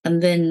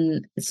 and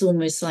then it's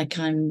almost like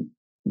I'm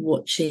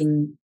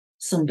watching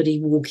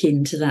somebody walk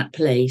into that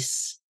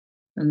place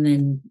and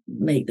then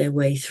make their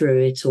way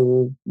through it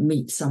or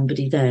meet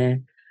somebody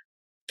there.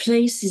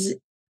 Place is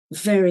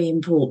very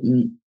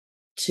important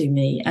to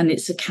me, and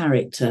it's a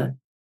character.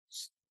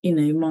 You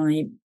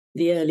know,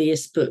 the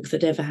earliest book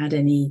that ever had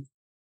any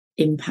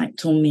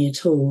impact on me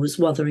at all was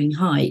Wuthering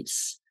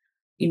Heights.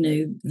 You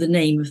know, the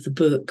name of the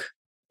book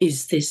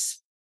is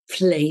this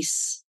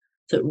place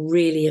that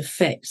really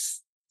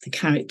affects the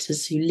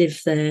characters who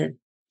live there,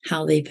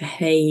 how they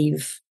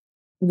behave,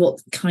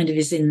 what kind of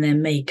is in their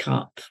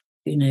makeup,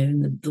 you know,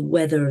 and the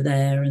weather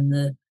there and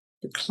the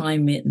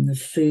climate and the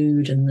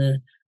food and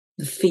the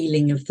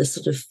feeling of the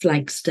sort of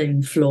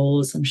flagstone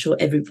floors. I'm sure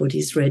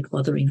everybody's read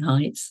Wuthering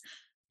Heights.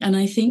 And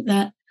I think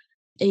that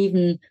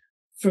even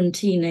from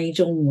teenage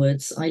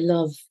onwards, I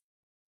love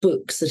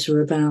books that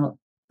are about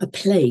a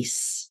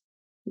place,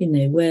 you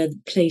know, where the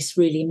place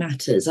really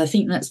matters. I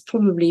think that's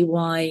probably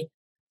why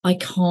I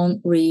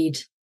can't read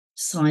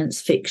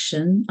science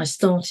fiction. I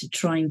started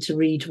trying to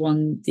read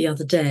one the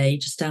other day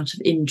just out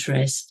of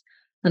interest,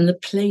 and the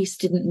place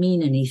didn't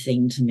mean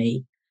anything to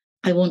me.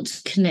 I want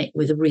to connect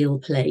with a real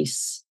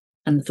place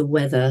and the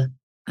weather,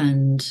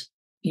 and,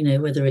 you know,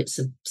 whether it's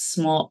a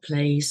smart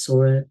place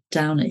or a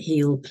down at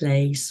heel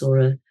place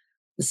or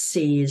the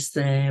sea is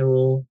there,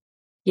 or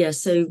yeah.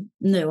 So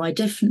no, I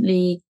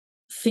definitely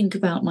think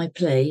about my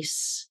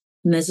place,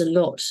 and there's a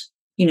lot,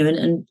 you know,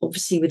 and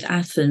obviously with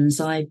Athens,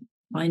 I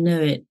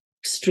know it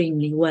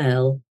extremely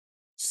well.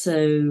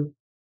 So,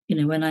 you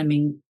know, when I'm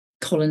in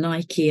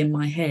Koloniki in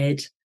my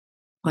head,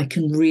 I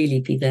can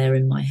really be there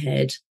in my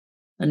head.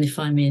 And if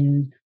I'm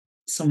in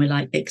somewhere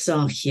like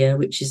Exarchia,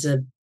 which is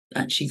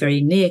actually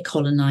very near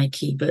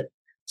Koloniki, but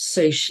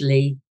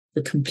socially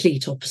the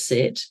complete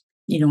opposite,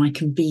 you know, I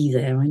can be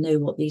there. I know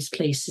what these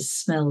places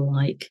smell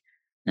like.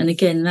 And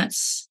again,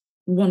 that's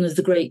one of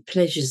the great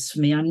pleasures for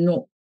me.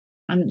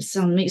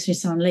 Makes me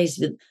sound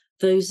lazy, but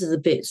those are the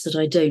bits that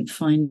I don't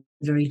find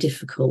very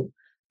difficult,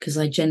 because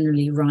I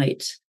generally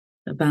write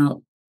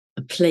about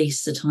a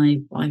place that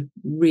I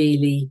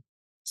really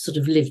sort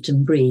of lived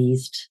and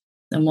breathed.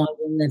 And why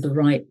will never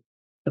write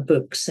a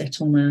book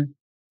set on a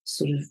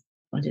sort of,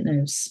 I don't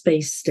know,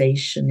 space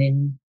station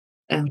in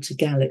outer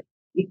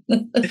galaxy.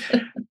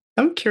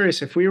 I'm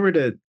curious, if we were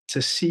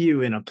to see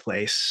you in a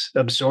place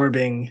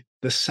absorbing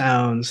the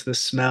sounds, the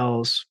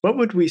smells, what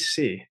would we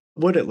see?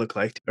 What would it look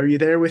like? Are you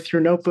there with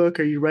your notebook?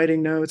 Are you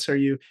writing notes? Are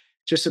you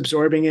just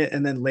absorbing it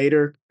and then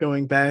later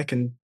going back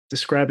and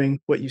describing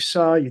what you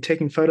saw? You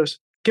taking photos?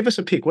 Give us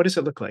a peek. What does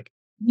it look like?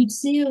 You'd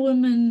see a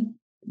woman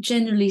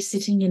generally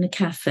sitting in a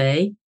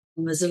cafe,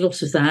 and there's a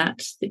lot of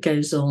that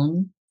goes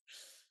on.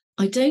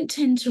 I don't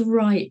tend to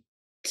write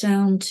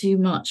down too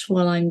much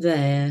while I'm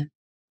there,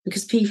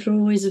 because people are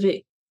always a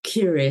bit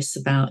curious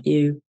about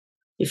you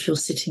if you're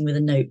sitting with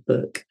a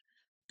notebook.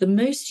 The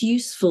most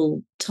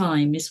useful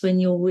time is when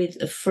you're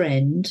with a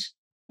friend.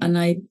 And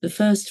the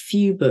first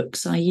few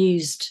books, I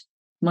used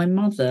my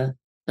mother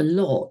a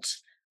lot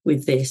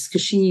with this,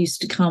 because she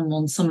used to come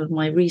on some of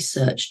my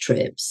research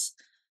trips.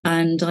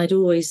 And I'd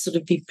always sort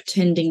of be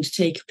pretending to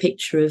take a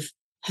picture of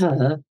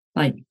her,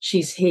 like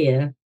she's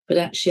here, but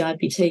actually I'd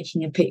be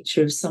taking a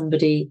picture of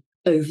somebody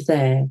over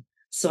there.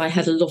 So I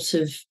had a lot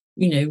of,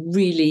 you know,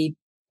 really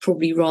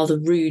probably rather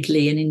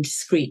rudely and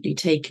indiscreetly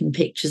taken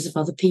pictures of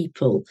other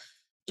people.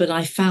 But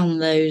I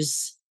found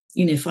those,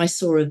 you know, if I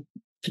saw a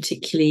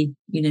particularly,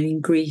 you know,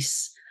 in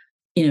Greece,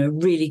 you know, a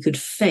really good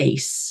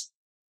face,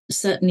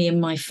 certainly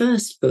in my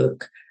first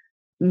book,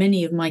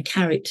 many of my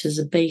characters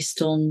are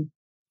based on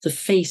the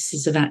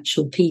faces of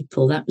actual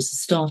people. That was the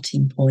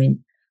starting point.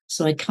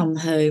 So I come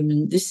home,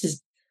 and this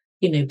is,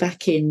 you know,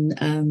 back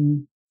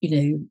in, you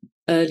know,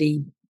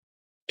 early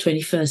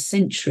 21st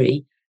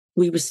century,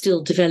 we were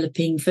still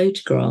developing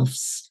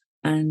photographs.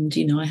 And,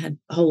 you know, I had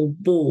whole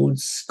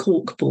boards,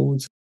 cork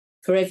boards.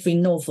 For every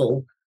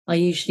novel, I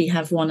usually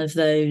have one of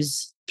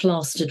those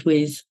plastered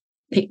with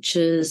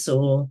pictures,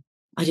 or,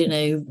 I don't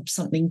know,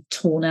 something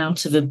torn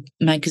out of a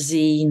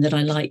magazine that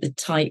I like the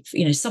type,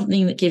 you know,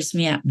 something that gives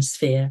me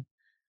atmosphere.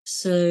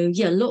 So,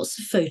 yeah, lots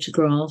of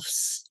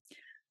photographs,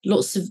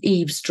 lots of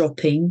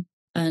eavesdropping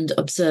and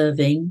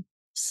observing.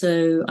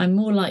 So I'm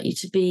more likely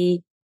to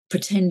be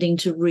pretending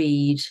to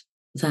read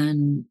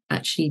than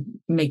actually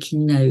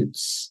making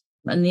notes.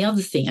 And the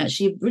other thing,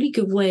 actually, a really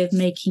good way of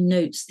making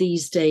notes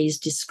these days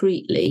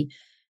discreetly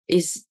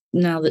is,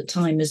 now that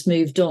time has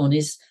moved on,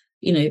 is,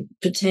 you know,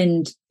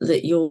 pretend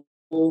that you're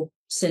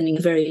sending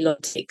a very long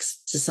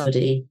text to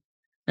somebody,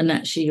 and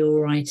actually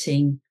you're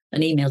writing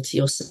an email to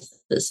yourself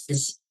that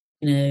says,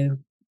 you know,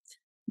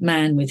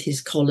 man with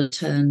his collar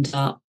turned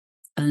up,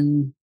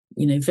 and,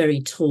 you know,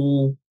 very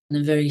tall, and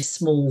a very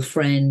small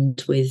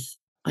friend with,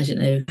 I don't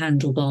know,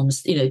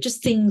 handlebars, you know,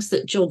 just things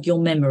that jog your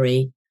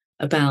memory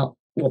about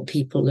what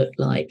people look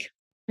like.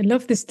 I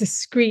love this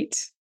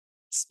discreet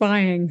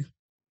spying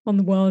on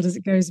the world as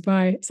it goes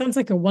by. It sounds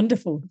like a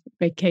wonderful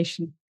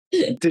vacation.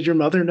 Did your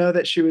mother know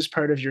that she was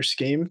part of your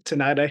scheme to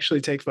not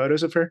actually take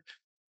photos of her?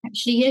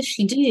 Actually, yes,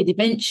 she did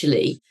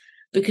eventually,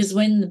 because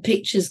when the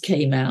pictures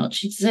came out,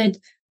 she said,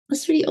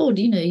 "That's really odd,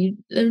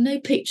 there are no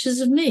pictures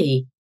of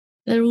me.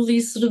 There are all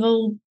these sort of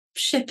old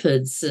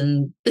shepherds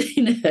and,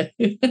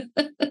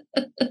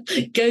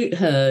 goat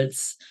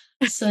herds."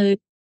 So,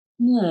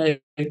 no,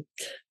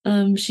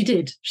 she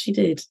did. She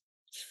did.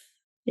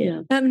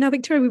 Yeah. Now,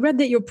 Victoria, we read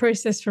that your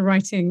process for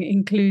writing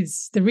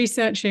includes the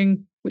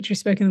researching, which we've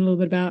spoken a little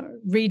bit about,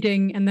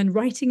 reading, and then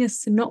writing a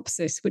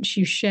synopsis, which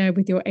you share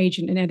with your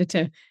agent and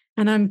editor.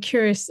 And I'm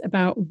curious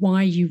about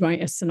why you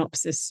write a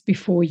synopsis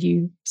before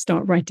you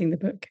start writing the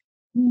book.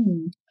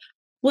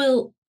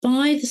 Well,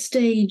 by the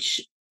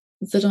stage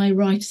that I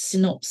write a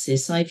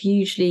synopsis, I've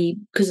usually,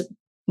 because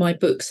my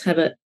books have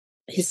a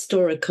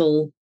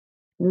historical,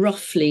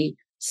 roughly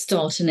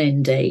start and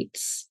end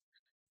dates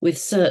with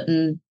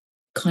certain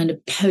kind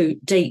of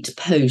date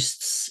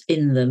posts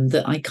in them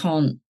that I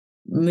can't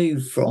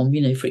move from.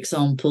 For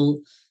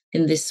example,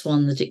 in this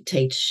one, the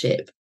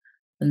dictatorship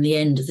and the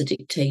end of the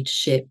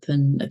dictatorship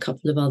and a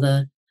couple of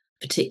other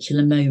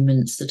particular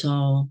moments that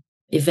are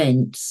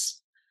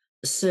events.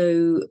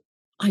 So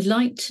I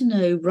like to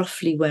know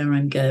roughly where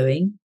I'm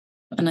going.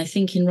 And I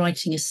think in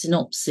writing a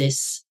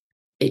synopsis,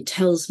 it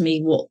tells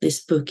me what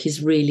this book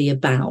is really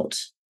about.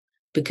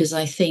 Because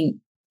I think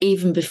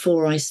even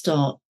before I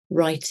start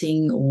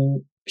writing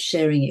or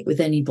sharing it with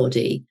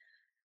anybody,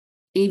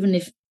 even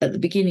if at the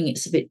beginning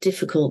it's a bit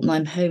difficult and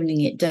I'm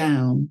honing it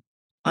down,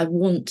 I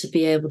want to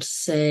be able to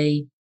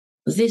say,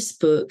 this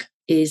book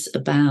is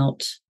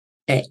about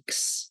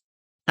X.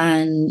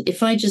 And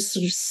if I just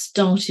sort of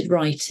started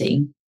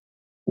writing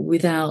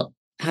without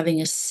having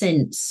a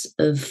sense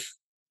of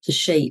the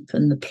shape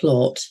and the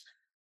plot,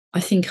 I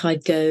think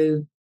I'd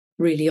go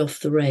really off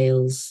the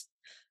rails.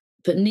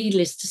 But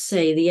needless to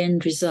say, the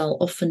end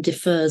result often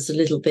differs a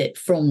little bit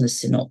from the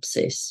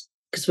synopsis,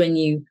 because when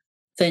you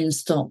then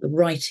start the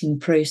writing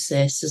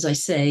process, as I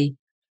say,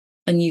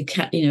 a new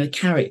a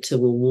character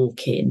will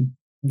walk in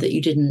that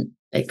you didn't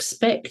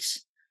expect,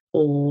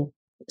 or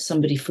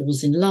somebody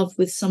falls in love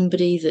with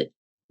somebody that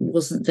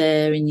wasn't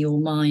there in your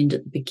mind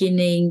at the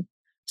beginning.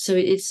 So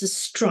it's a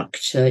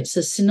structure, it's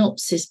a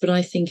synopsis, but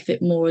I think of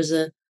it more as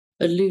a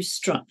loose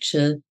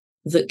structure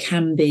that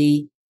can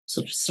be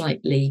sort of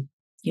slightly,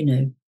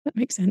 That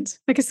makes sense.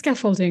 Like a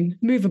scaffolding,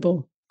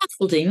 movable.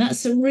 Scaffolding,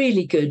 that's a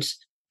really good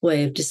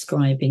way of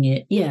describing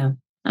it. Yeah,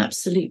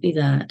 absolutely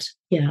that.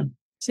 Yeah.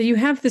 So you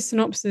have the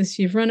synopsis,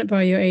 you've run it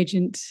by your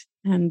agent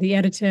and the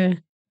editor.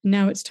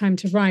 Now it's time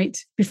to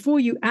write. Before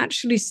you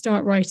actually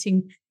start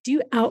writing, do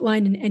you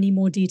outline in any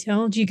more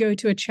detail? Do you go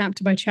to a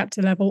chapter by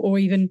chapter level, or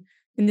even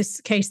in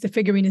this case, the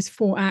figurine is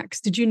 4 acts?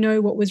 Did you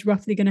know what was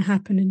roughly going to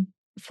happen in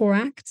 4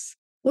 acts?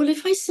 Well,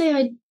 if I say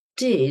I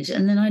did,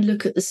 and then I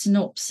look at the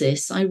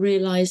synopsis, I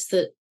realise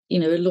that,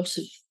 a lot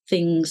of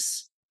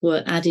things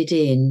were added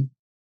in,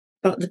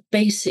 but the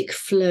basic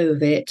flow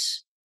of it,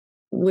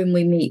 when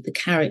we meet the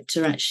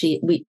character, actually,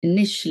 we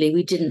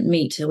didn't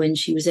meet her when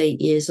she was 8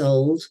 years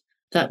old.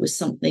 That was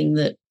something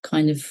that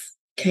kind of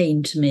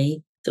came to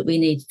me, that we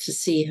needed to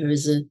see her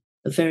as a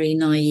very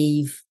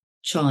naive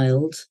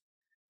child.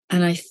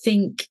 And I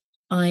think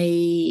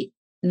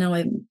now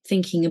I'm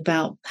thinking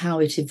about how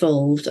it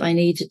evolved, I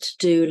needed to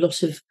do a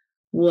lot of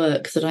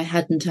work that I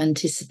hadn't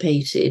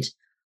anticipated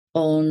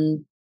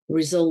on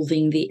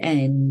resolving the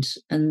end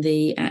and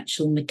the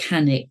actual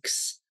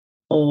mechanics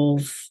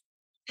of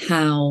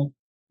how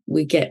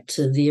we get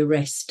to the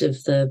arrest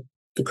of the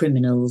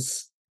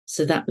criminals.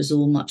 So that was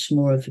all much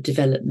more of a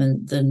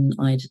development than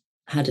I'd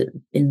had it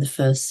in the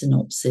first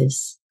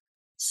synopsis.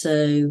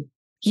 So,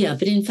 yeah,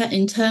 but in fact,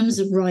 in terms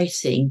of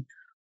writing,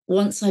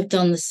 once I've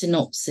done the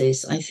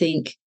synopsis, I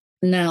think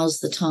now's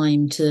the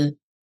time to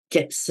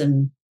get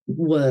some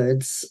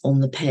words on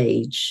the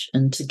page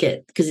and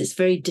because it's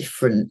very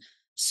different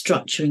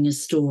structuring a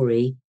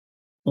story,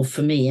 or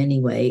for me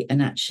anyway,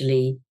 and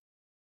actually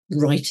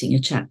writing a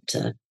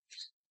chapter,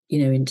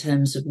 in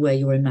terms of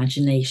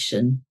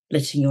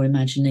letting your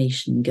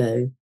imagination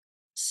go.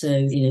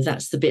 So,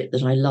 that's the bit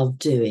that I love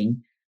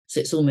doing. So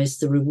it's almost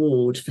the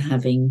reward for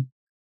having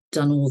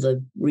done all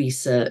the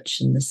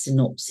research and the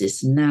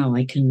synopsis. And now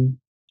I can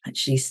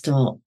actually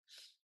start,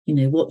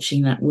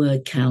 watching that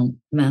word count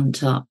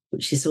mount up,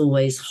 which is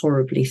always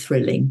horribly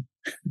thrilling.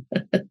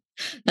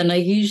 And I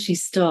usually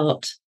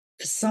start,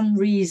 for some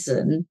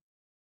reason,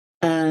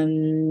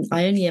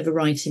 I only ever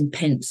write in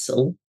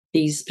pencil,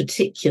 these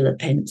particular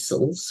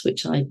pencils,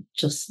 which I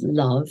just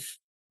love,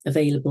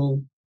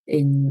 available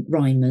in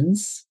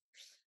Ryman's.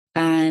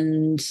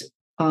 And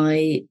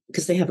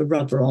because they have a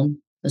rubber on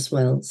as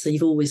well, so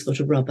you've always got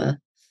a rubber.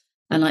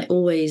 And I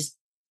always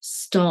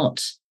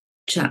start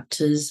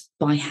chapters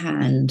by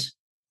hand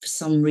for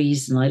some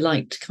reason. I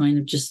like to kind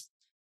of just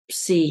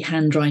see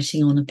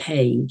handwriting on a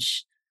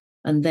page.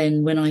 And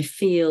then when I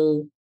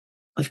feel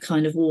I've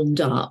kind of warmed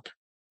up,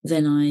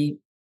 then I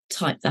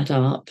type that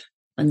up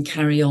and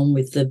carry on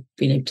with the,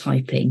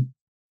 typing.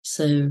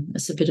 So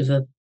it's a bit of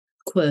a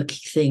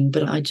quirky thing,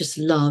 but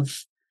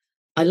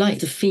I like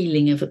the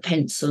feeling of a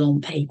pencil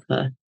on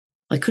paper.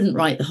 I couldn't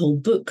write the whole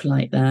book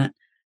like that,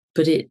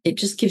 but it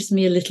just gives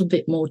me a little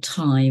bit more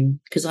time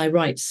because I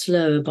write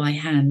slower by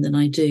hand than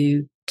I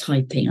do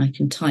typing. I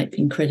can type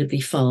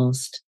incredibly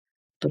fast,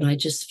 but I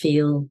just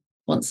feel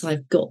once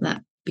I've got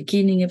that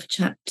beginning of a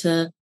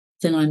chapter,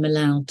 then I'm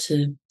allowed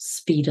to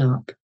speed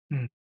up.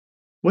 Mm.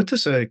 What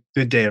does a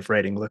good day of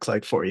writing look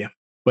like for you?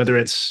 Whether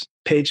it's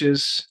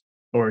pages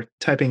or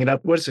typing it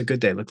up, what does a good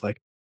day look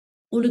like?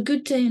 Well, a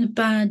good day and a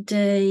bad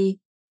day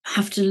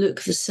have to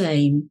look the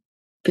same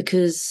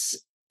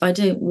because I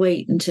don't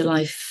wait until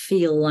I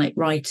feel like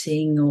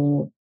writing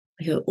or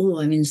I go, oh,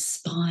 I'm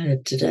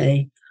inspired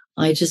today.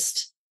 I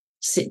just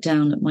sit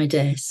down at my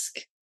desk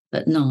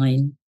at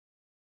 9,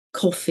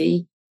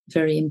 coffee,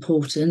 very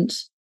important,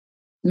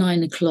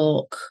 9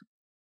 o'clock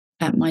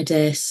at my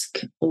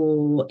desk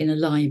or in a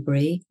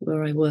library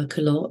where I work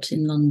a lot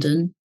in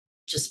London,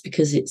 just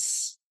because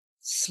it's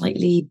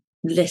slightly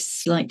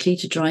less likely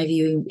to drive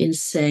you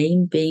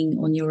insane being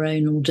on your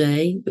own all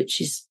day,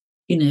 which is,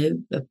 a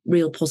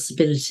real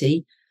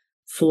possibility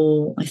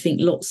for, I think,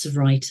 lots of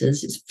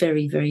writers. It's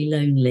very, very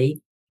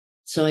lonely.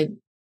 So I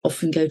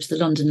often go to the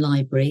London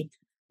Library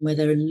where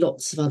there are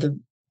lots of other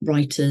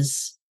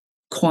writers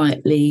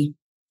quietly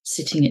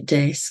sitting at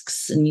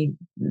desks and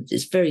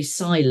it's very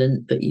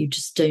silent, but you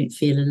just don't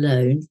feel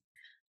alone.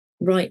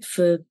 Write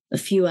for a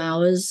few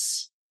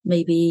hours,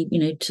 maybe,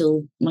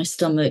 till my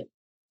stomach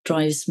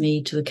drives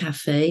me to a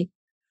cafe.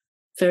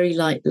 Very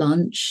light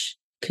lunch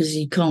because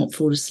you can't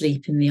fall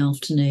asleep in the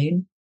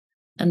afternoon.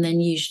 And then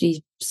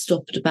usually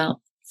stop at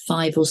about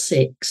 5 or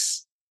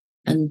 6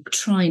 and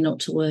try not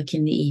to work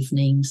in the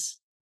evenings.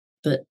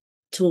 But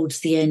towards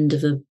the end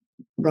of a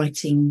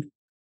writing,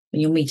 when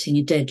you're meeting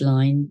a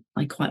deadline,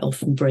 I quite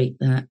often break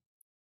that.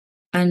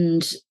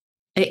 And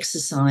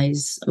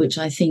exercise, which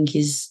I think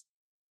is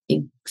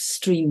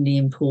extremely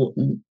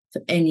important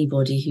for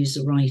anybody who's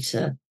a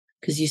writer,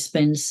 because you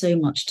spend so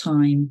much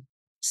time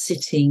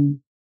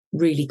sitting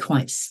really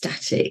quite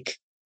static.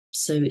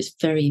 So it's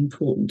very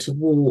important to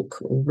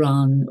walk or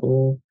run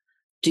or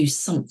do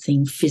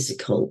something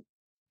physical.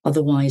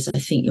 Otherwise, I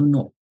think you're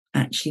not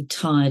actually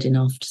tired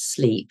enough to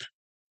sleep.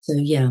 So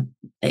yeah,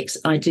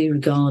 I do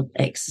regard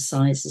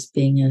exercise as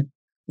being a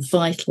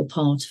vital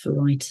part of a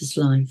writer's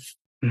life.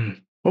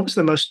 Mm. What was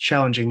the most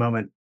challenging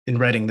moment in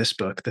writing this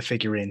book, The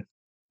Figurine?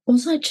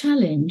 Was I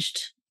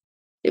challenged?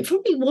 It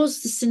probably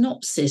was the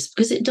synopsis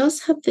because it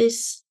does have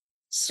this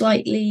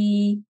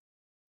slightly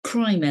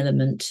crime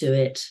element to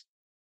it,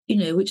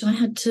 which I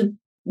had to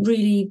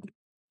really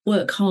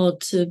work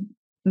hard to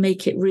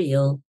make it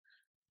real.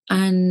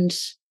 And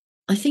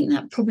I think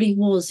that probably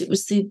it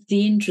was the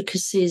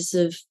intricacies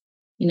of,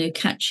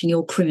 catching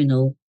your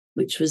criminal,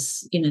 which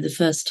was, the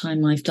first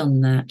time I've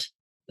done that.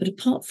 But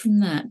apart from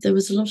that, there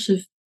was a lot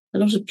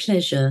of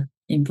pleasure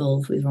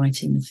involved with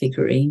writing The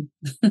Figurine.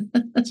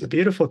 It's a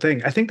beautiful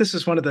thing. I think this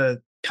is one of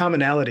the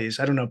commonalities.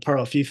 I don't know,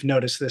 Pearl, if you've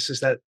noticed this, is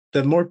that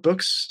the more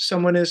books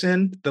someone is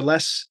in, the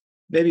less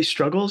maybe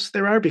struggles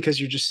there are because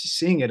you're just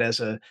seeing it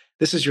as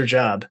this is your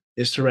job,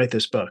 is to write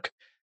this book.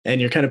 And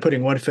you're kind of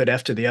putting one foot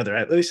after the other.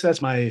 At least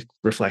that's my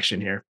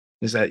reflection here,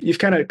 is that you've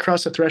kind of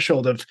crossed the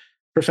threshold of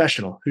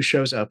professional who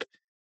shows up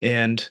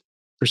and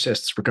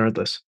persists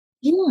regardless.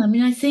 Yeah, I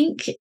mean, I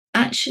think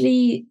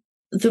actually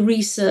the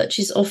research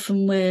is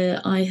often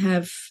where I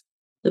have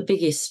the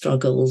biggest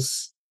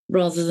struggles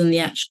rather than the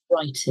actual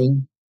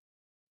writing,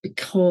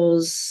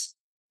 because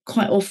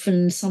quite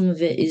often some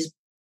of it is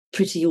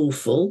pretty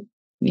awful.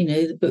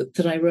 The book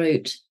that I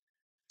wrote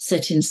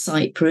set in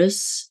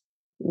Cyprus,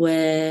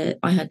 where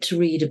I had to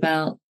read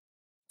about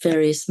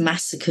various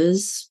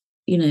massacres,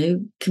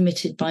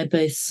 committed by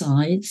both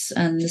sides,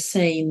 and the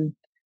same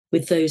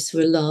with Those Who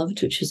Are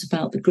Loved, which was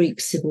about the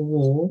Greek Civil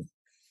War.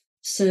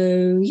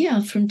 So,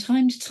 yeah, from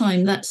time to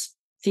time, that's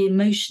the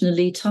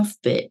emotionally tough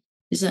bit,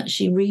 is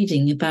actually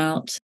reading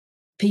about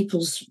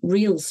people's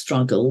real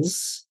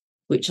struggles,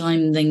 which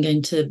I'm then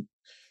going to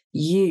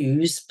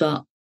use,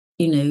 but,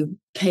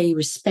 pay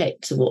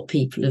respect to what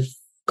people have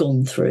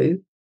gone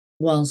through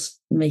whilst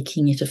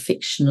making it a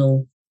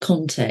fictional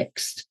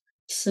context.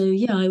 So,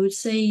 yeah, I would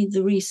say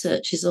the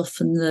research is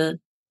often the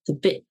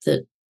bit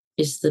that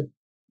is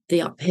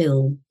the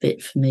uphill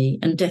bit for me,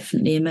 and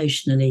definitely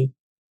emotionally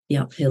the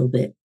uphill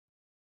bit.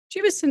 Do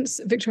you have a sense,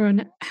 Victoria,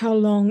 on how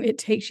long it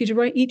takes you to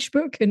write each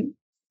book? And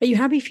are you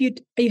happy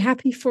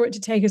for it to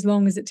take as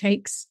long as it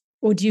takes,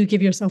 or do you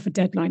give yourself a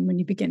deadline when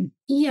you begin?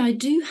 Yeah, I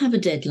do have a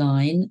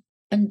deadline,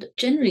 and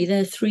generally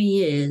they're 3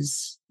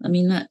 years. I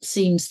mean, that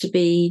seems to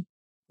be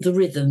the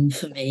rhythm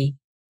for me.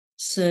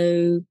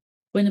 So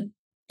when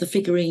The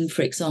Figurine,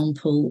 for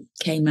example,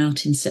 came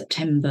out in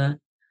September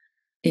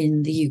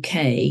in the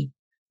UK,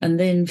 and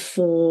then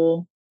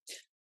for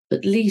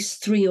at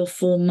least 3 or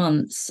 4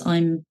 months,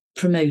 I'm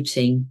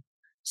promoting.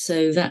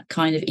 So that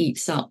kind of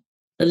eats up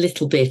a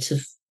little bit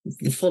of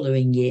the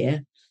following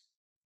year,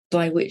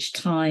 by which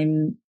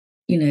time,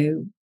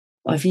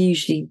 I've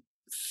usually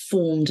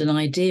formed an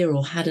idea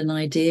or had an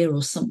idea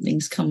or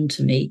something's come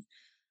to me.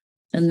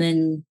 And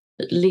then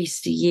at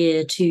least a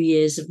year, 2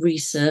 years of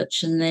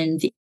research, and then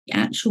the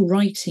actual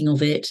writing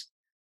of it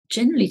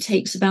generally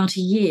takes about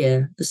a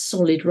year, the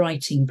solid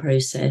writing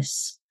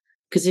process.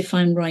 Because if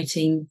I'm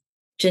writing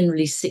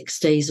generally 6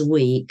 days a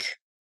week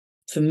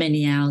for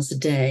many hours a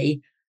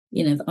day,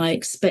 I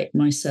expect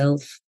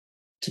myself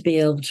to be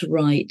able to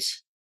write,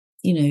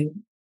 a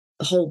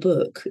whole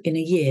book in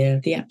a year,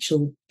 the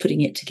actual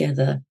putting it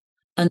together.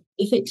 And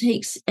if it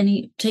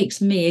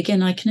takes me,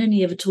 again, I can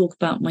only ever talk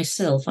about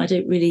myself. I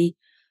don't really,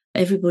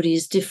 everybody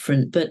is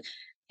different, but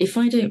if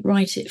I don't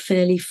write it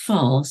fairly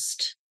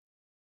fast,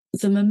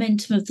 the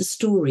momentum of the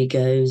story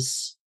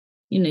goes.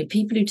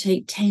 People who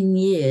take 10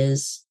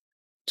 years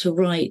to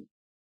write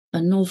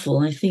a novel,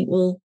 I think,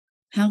 well,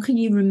 how can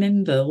you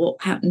remember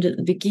what happened at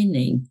the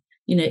beginning?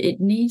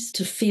 It needs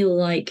to feel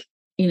like,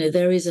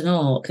 there is an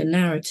arc, a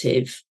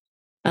narrative.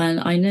 And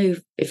I know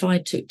if I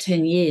took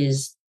 10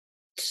 years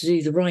to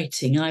do the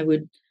writing, I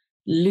would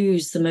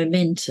lose the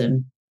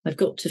momentum. I've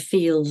got to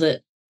feel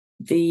that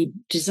the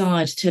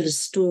desire to tell a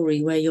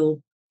story where you're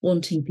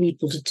wanting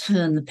people to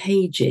turn the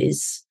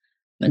pages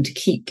and to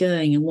keep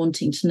going and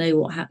wanting to know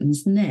what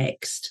happens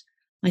next,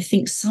 I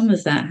think some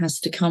of that has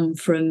to come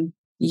from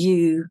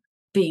you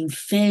being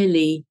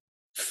fairly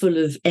full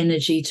of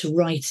energy to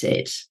write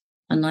it.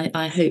 And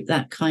I hope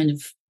that kind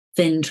of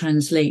then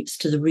translates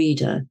to the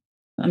reader.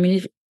 I mean,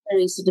 if it's a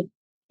very sort of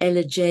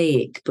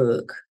elegiac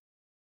book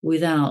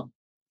without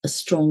a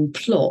strong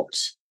plot,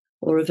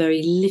 or a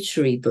very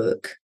literary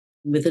book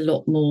with a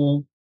lot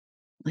more,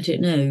 I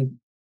don't know,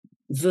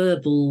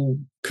 verbal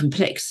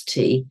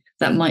complexity,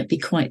 that might be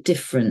quite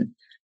different.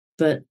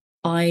 But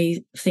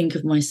I think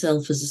of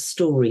myself as a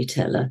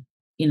storyteller.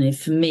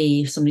 For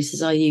me, if somebody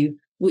says,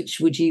 which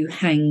would you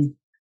hang,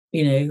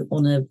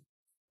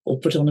 or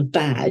put on a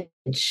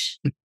badge?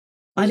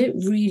 I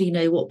don't really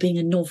know what being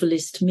a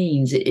novelist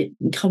means. It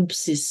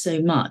encompasses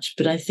so much,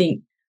 but I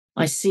think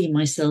I see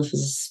myself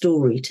as a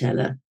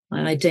storyteller.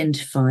 I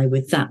identify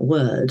with that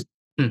word.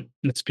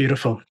 That's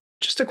beautiful.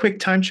 Just a quick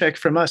time check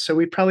from us. So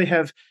we probably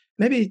have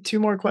maybe 2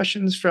 more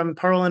questions from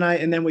Parl and I,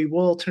 and then we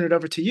will turn it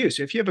over to you.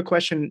 So if you have a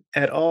question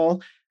at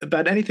all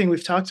about anything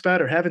we've talked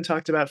about or haven't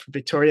talked about for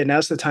Victoria,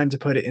 now's the time to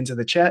put it into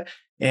the chat.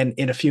 And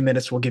in a few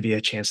minutes, we'll give you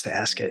a chance to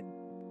ask it.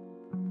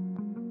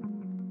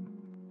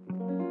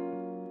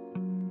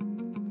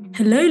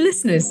 Hello,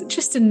 listeners.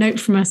 Just a note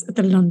from us at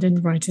the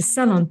London Writers'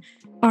 Salon.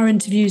 Our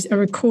interviews are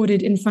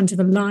recorded in front of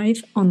a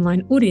live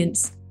online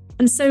audience.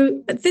 And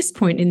so at this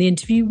point in the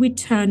interview, we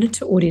turn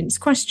to audience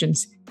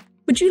questions.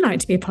 Would you like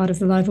to be a part of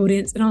the live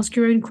audience and ask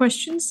your own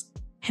questions?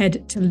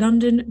 Head to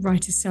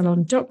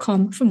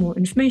londonwriterssalon.com for more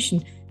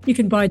information. You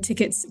can buy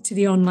tickets to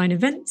the online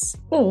events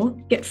or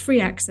get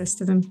free access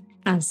to them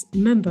as a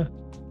member.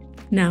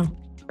 Now,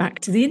 back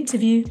to the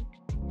interview.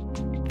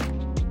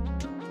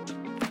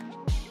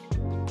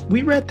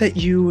 We read that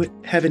you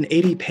have an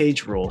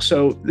 80-page rule.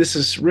 So this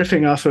is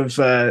riffing off of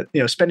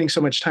spending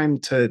so much time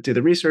to do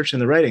the research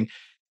and the writing.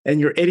 And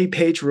your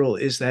 80-page rule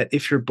is that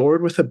if you're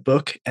bored with a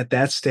book at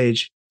that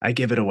stage, I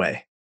give it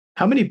away.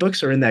 How many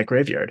books are in that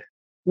graveyard?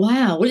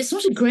 Wow. Well, it's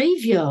not a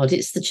graveyard.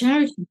 It's the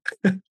charity.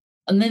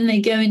 And then they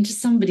go into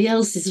somebody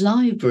else's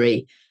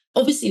library.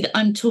 Obviously,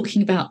 I'm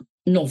talking about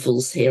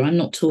novels here. I'm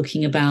not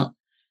talking about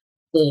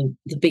the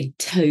big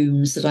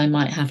tomes that I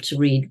might have to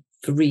read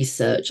for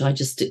research. I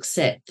just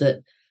accept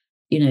that,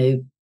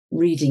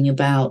 reading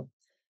about,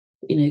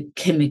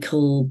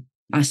 chemical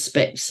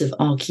aspects of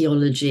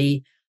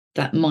archaeology,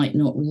 that might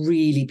not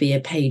really be a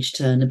page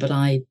turner, but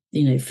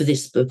for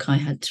this book, I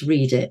had to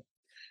read it.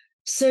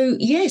 So,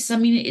 yes, I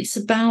mean, it's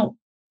about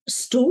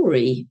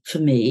story for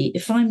me.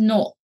 If I'm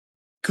not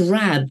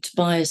grabbed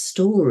by a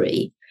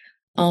story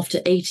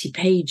after 80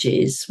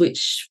 pages,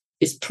 which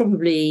is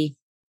probably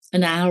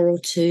an hour or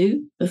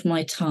 2 of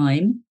my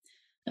time,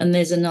 and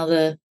there's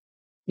another,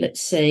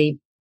 let's say,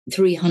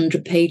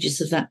 300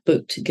 pages of that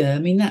book to go. I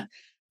mean,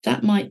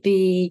 that might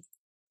be,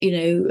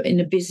 in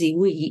a busy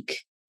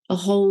week, a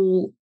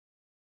whole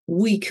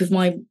week of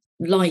my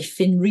life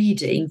in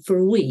reading for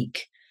a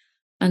week.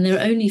 And there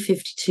are only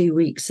 52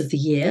 weeks of the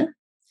year.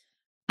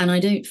 And I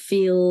don't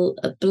feel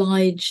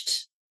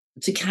obliged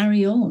to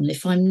carry on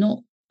if I'm not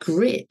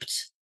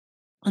gripped.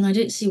 And I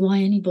don't see why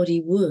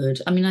anybody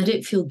would. I mean, I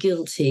don't feel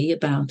guilty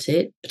about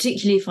it,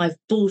 particularly if I've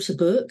bought a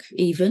book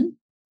even,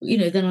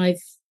 then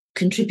I've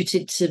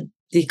contributed to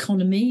the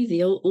economy,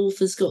 the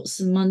author's got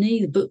some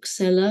money, the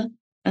bookseller,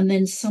 and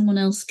then someone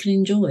else can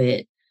enjoy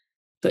it.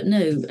 But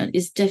no,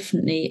 it's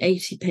definitely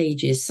 80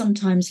 pages,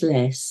 sometimes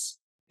less.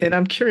 And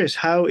I'm curious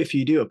how, if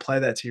you do apply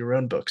that to your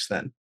own books,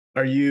 then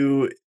are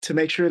you, to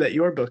make sure that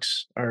your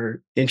books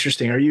are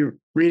interesting, are you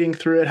reading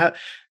through it?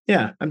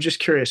 I'm just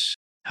curious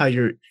how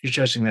you're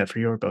judging that for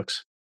your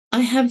books.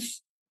 I have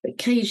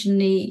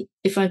occasionally,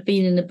 if I've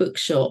been in a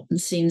bookshop and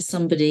seen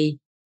somebody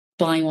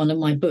buying one of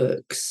my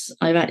books,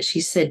 I've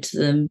actually said to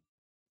them,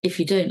 if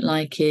you don't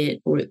like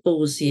it or it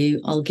bores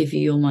you, I'll give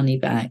you your money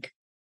back.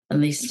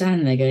 And they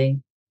stand there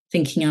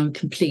thinking I'm a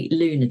complete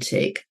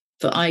lunatic.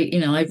 But I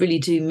really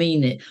do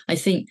mean it. I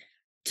think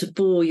to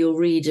bore your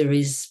reader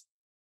is,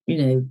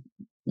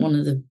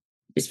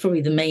 it's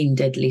probably the main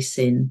deadly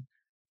sin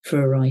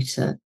for a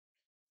writer.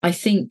 I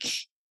think,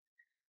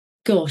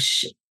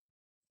 gosh,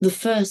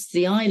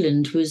 The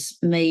Island was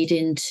made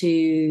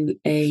into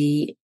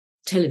a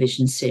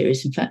television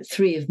series. In fact,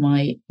 3 of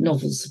my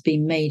novels have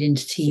been made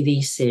into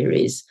TV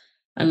series.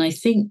 And I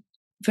think,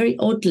 very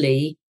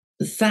oddly,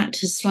 that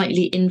has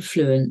slightly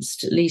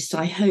influenced, at least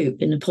I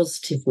hope in a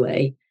positive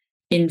way,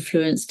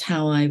 influenced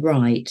how I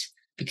write.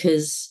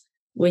 Because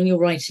when you're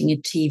writing a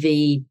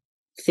TV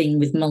thing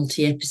with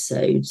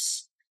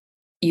multi-episodes,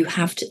 you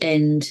have to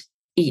end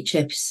each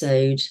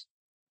episode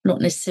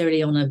not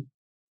necessarily on a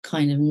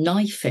kind of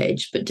knife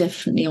edge, but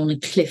definitely on a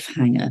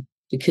cliffhanger,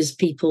 because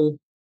people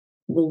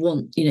will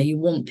want, you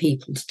want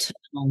people to turn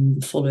on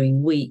the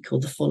following week or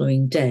the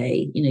following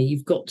day.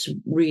 You've got to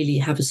really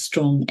have a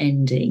strong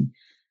ending.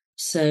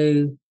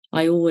 So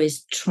I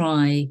always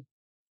try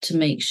to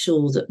make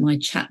sure that my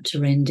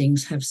chapter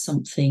endings have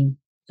something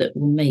that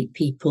will make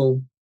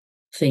people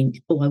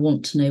think, oh, I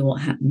want to know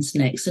what happens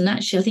next. And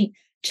actually, I think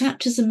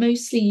chapters are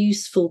mostly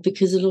useful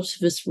because a lot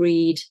of us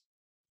read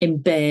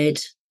in bed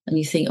and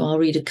you think, oh, I'll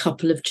read a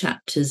couple of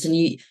chapters, and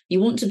you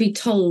want to be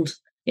told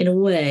in a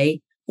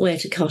way where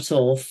to cut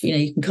off.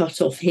 You can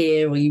cut off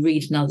here, or you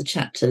read another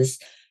chapter. It's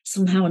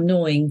somehow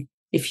annoying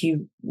if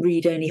you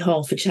read only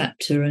half a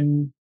chapter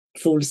and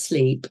fall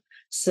asleep.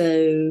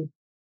 So,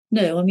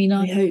 no,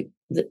 I hope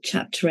that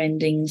chapter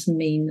endings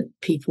mean that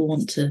people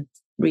want to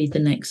read the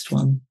next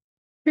one.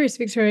 Curious,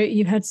 Victoria,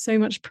 you've had so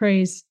much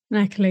praise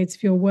and accolades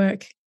for your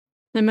work.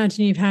 I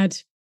imagine you've had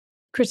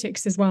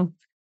critics as well.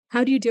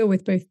 How do you deal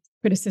with both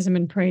criticism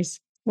and praise?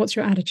 What's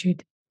your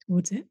attitude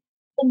towards it?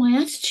 Well,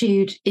 my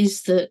attitude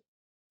is that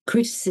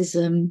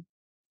criticism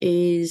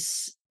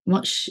is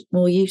much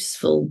more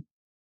useful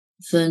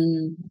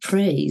than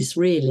praise,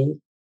 really.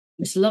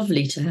 It's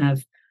lovely to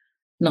have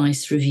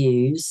nice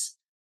reviews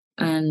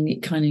and you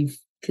kind of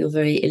feel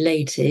very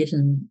elated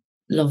and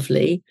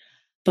lovely.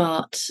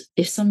 But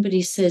if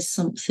somebody says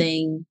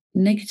something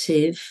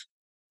negative,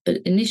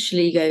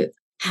 initially you go,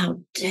 how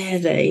dare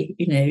they?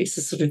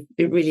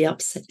 It really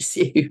upsets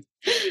you.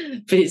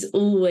 But it's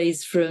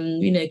always from,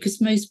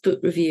 because most book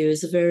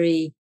reviewers are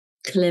very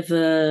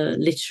clever,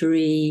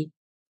 literary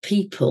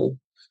people,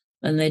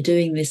 and they're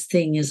doing this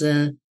thing as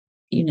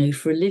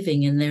for a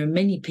living. And there are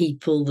many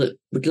people that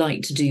would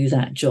like to do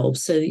that job.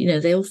 So,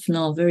 they often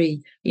are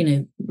very,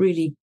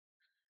 really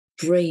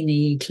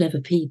brainy,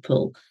 clever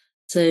people.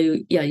 So,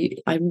 yeah,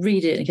 I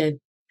read it and go,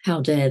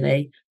 how dare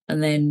they?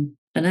 And then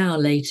an hour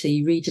later,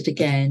 you read it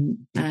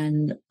again.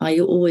 And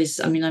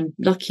I'm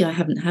lucky I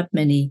haven't had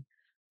many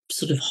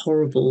sort of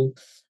horrible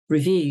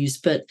reviews,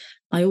 but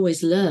I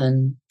always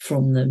learn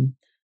from them.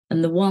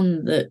 And the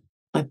one that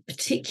I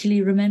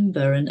particularly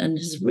remember and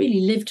has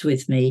really lived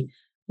with me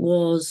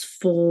was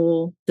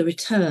for The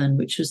Return,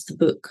 which was the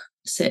book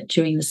set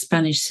during the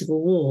Spanish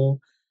Civil War.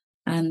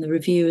 And the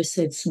reviewer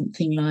said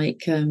something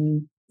like,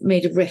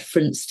 made a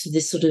reference to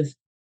this sort of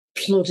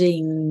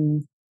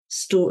plodding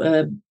sort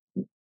of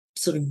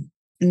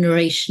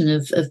narration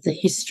of the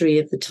history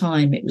of the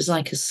time. It was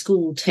like a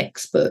school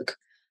textbook.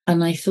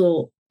 And I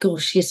thought,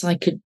 gosh, yes, I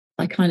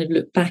kind of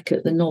looked back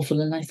at the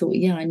novel and I thought,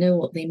 yeah, I know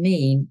what they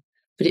mean.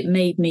 But it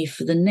made me,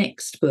 for the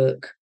next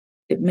book,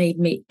 it made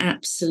me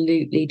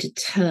absolutely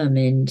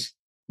determined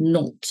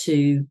not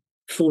to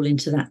fall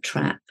into that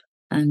trap.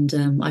 And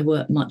I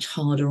worked much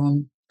harder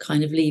on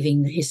kind of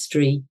leaving the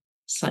history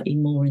slightly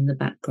more in the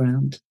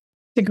background.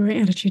 It's a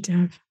great attitude to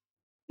have.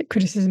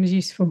 Criticism is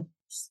useful.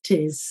 It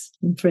is,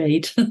 I'm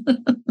afraid.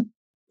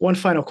 One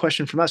final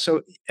question from us.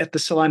 So at the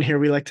salon here,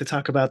 we like to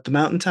talk about the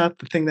mountaintop,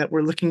 the thing that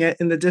we're looking at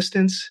in the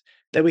distance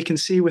that we can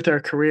see with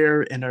our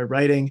career and our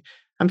writing.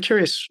 I'm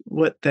curious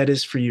what that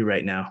is for you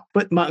right now.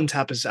 What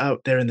mountaintop is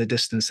out there in the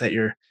distance that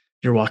you're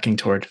walking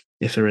toward,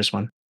 if there is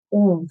one?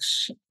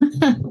 Gosh.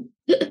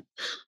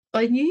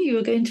 I knew you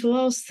were going to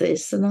ask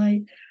this, and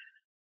I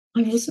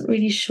wasn't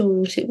really sure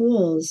what it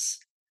was.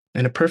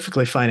 And a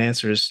perfectly fine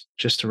answer is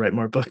just to write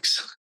more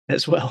books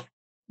as well.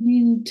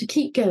 To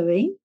keep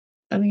going.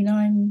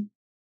 I'm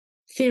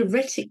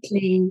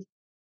theoretically,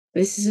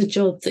 this is a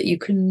job that you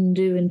can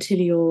do until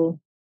you're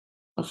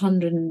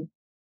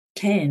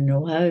 110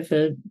 or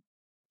however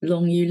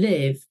long you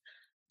live.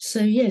 So,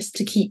 yes,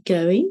 to keep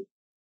going.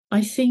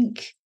 I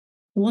think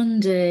one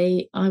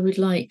day I would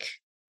like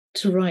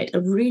to write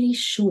a really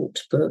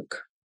short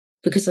book,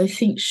 because I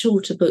think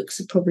shorter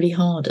books are probably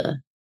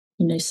harder.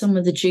 Some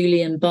of the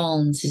Julian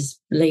Barnes's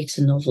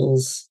later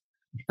novels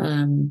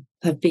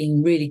have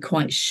been really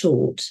quite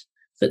short,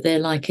 but they're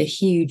like a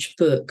huge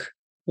book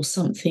or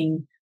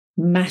something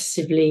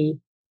massively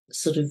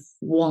sort of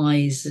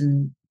wise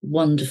and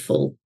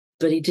wonderful.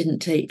 But it didn't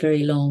take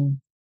very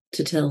long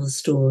to tell the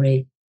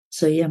story.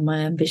 So, yeah, my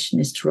ambition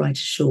is to write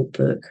a short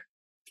book.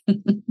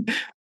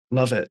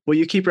 Love it. Will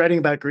you keep writing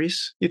about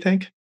Greece, you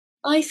think?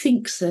 I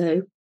think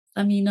so.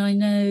 I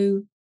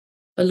know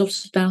a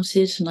lot about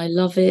it and I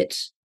love it.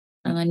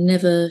 And I'm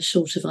never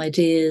short of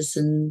ideas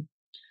and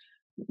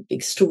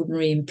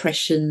extraordinary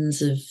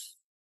impressions of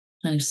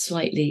kind of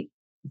slightly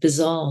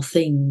bizarre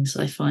things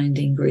I find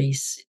in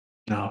Greece.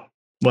 Oh,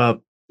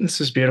 well,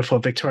 this is beautiful,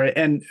 Victoria.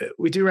 And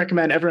we do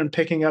recommend everyone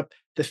picking up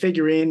the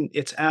figurine.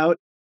 It's out.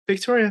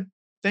 Victoria,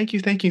 thank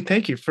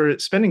you for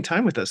spending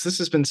time with us. This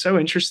has been so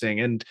interesting.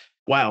 And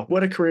wow,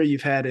 what a career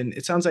you've had. And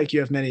it sounds like you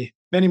have many,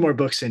 many more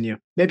books in you,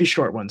 maybe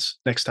short ones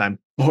next time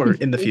or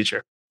in the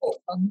future.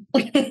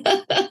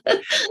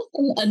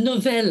 A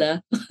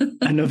novella.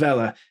 A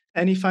novella.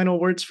 Any final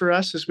words for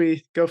us as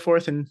we go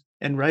forth and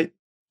write?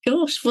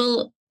 Gosh,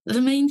 well,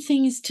 the main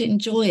thing is to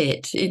enjoy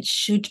it. It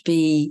should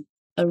be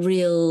a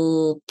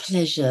real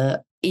pleasure,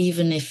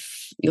 even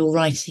if you're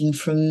writing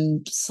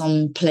from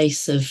some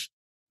place of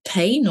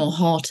pain or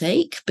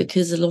heartache,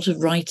 because a lot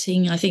of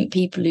writing, I think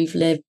people who've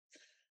lived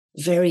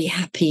very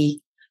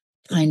happy,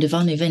 kind of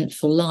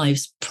uneventful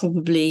lives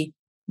probably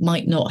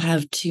might not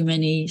have too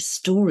many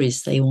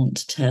stories they want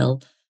to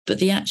tell. But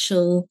the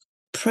actual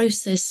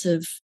process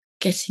of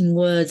getting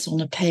words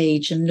on a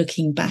page and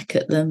looking back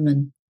at them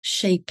and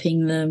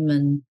shaping them,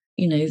 and,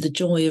 you know, the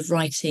joy of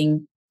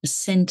writing a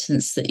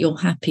sentence that you're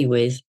happy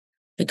with,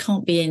 there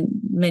can't be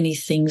many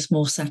things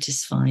more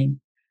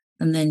satisfying.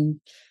 And then,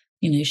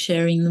 you know,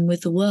 sharing them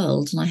with the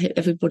world. And I hope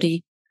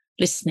everybody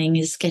listening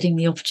is getting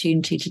the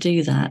opportunity to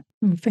do that.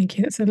 Oh, thank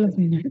you. That's a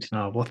lovely note.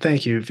 Oh, well,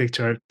 thank you,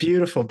 Victoria.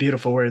 Beautiful,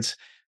 beautiful words.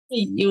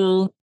 You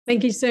all.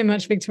 Thank you so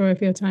much, Victoria,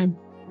 for your time.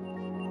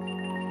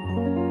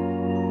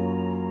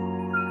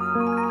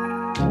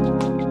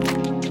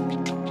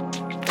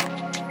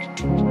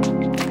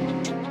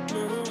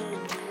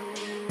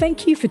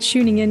 Thank you for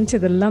tuning in to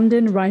the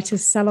London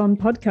Writers Salon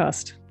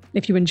podcast.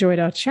 If you enjoyed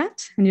our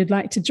chat and you'd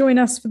like to join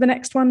us for the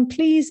next one,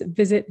 please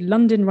visit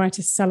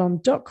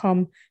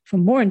londonwriterssalon.com for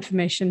more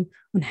information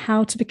on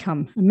how to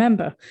become a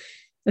member.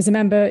 As a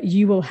member,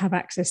 you will have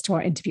access to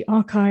our interview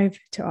archive,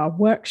 to our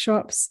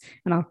workshops,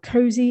 and our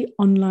cozy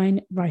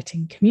online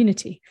writing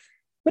community.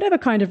 Whatever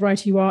kind of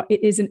writer you are,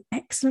 it is an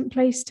excellent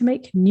place to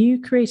make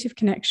new creative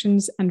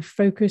connections and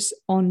focus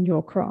on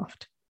your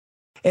craft.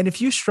 And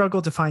if you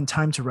struggle to find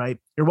time to write,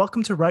 you're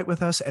welcome to write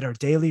with us at our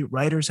daily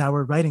Writer's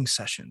Hour writing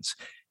sessions.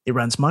 It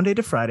runs Monday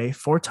to Friday,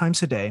 4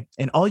 times a day,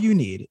 and all you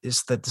need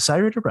is the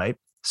desire to write,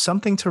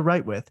 something to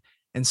write with,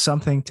 and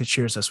something to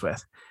cheers us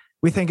with.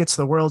 We think it's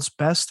the world's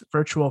best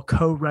virtual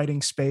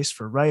co-writing space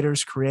for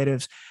writers,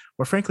 creatives,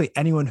 or frankly,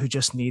 anyone who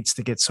just needs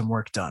to get some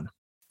work done.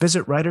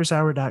 Visit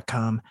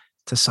writershour.com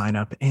to sign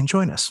up and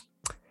join us.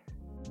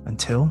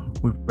 Until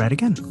we write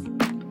again.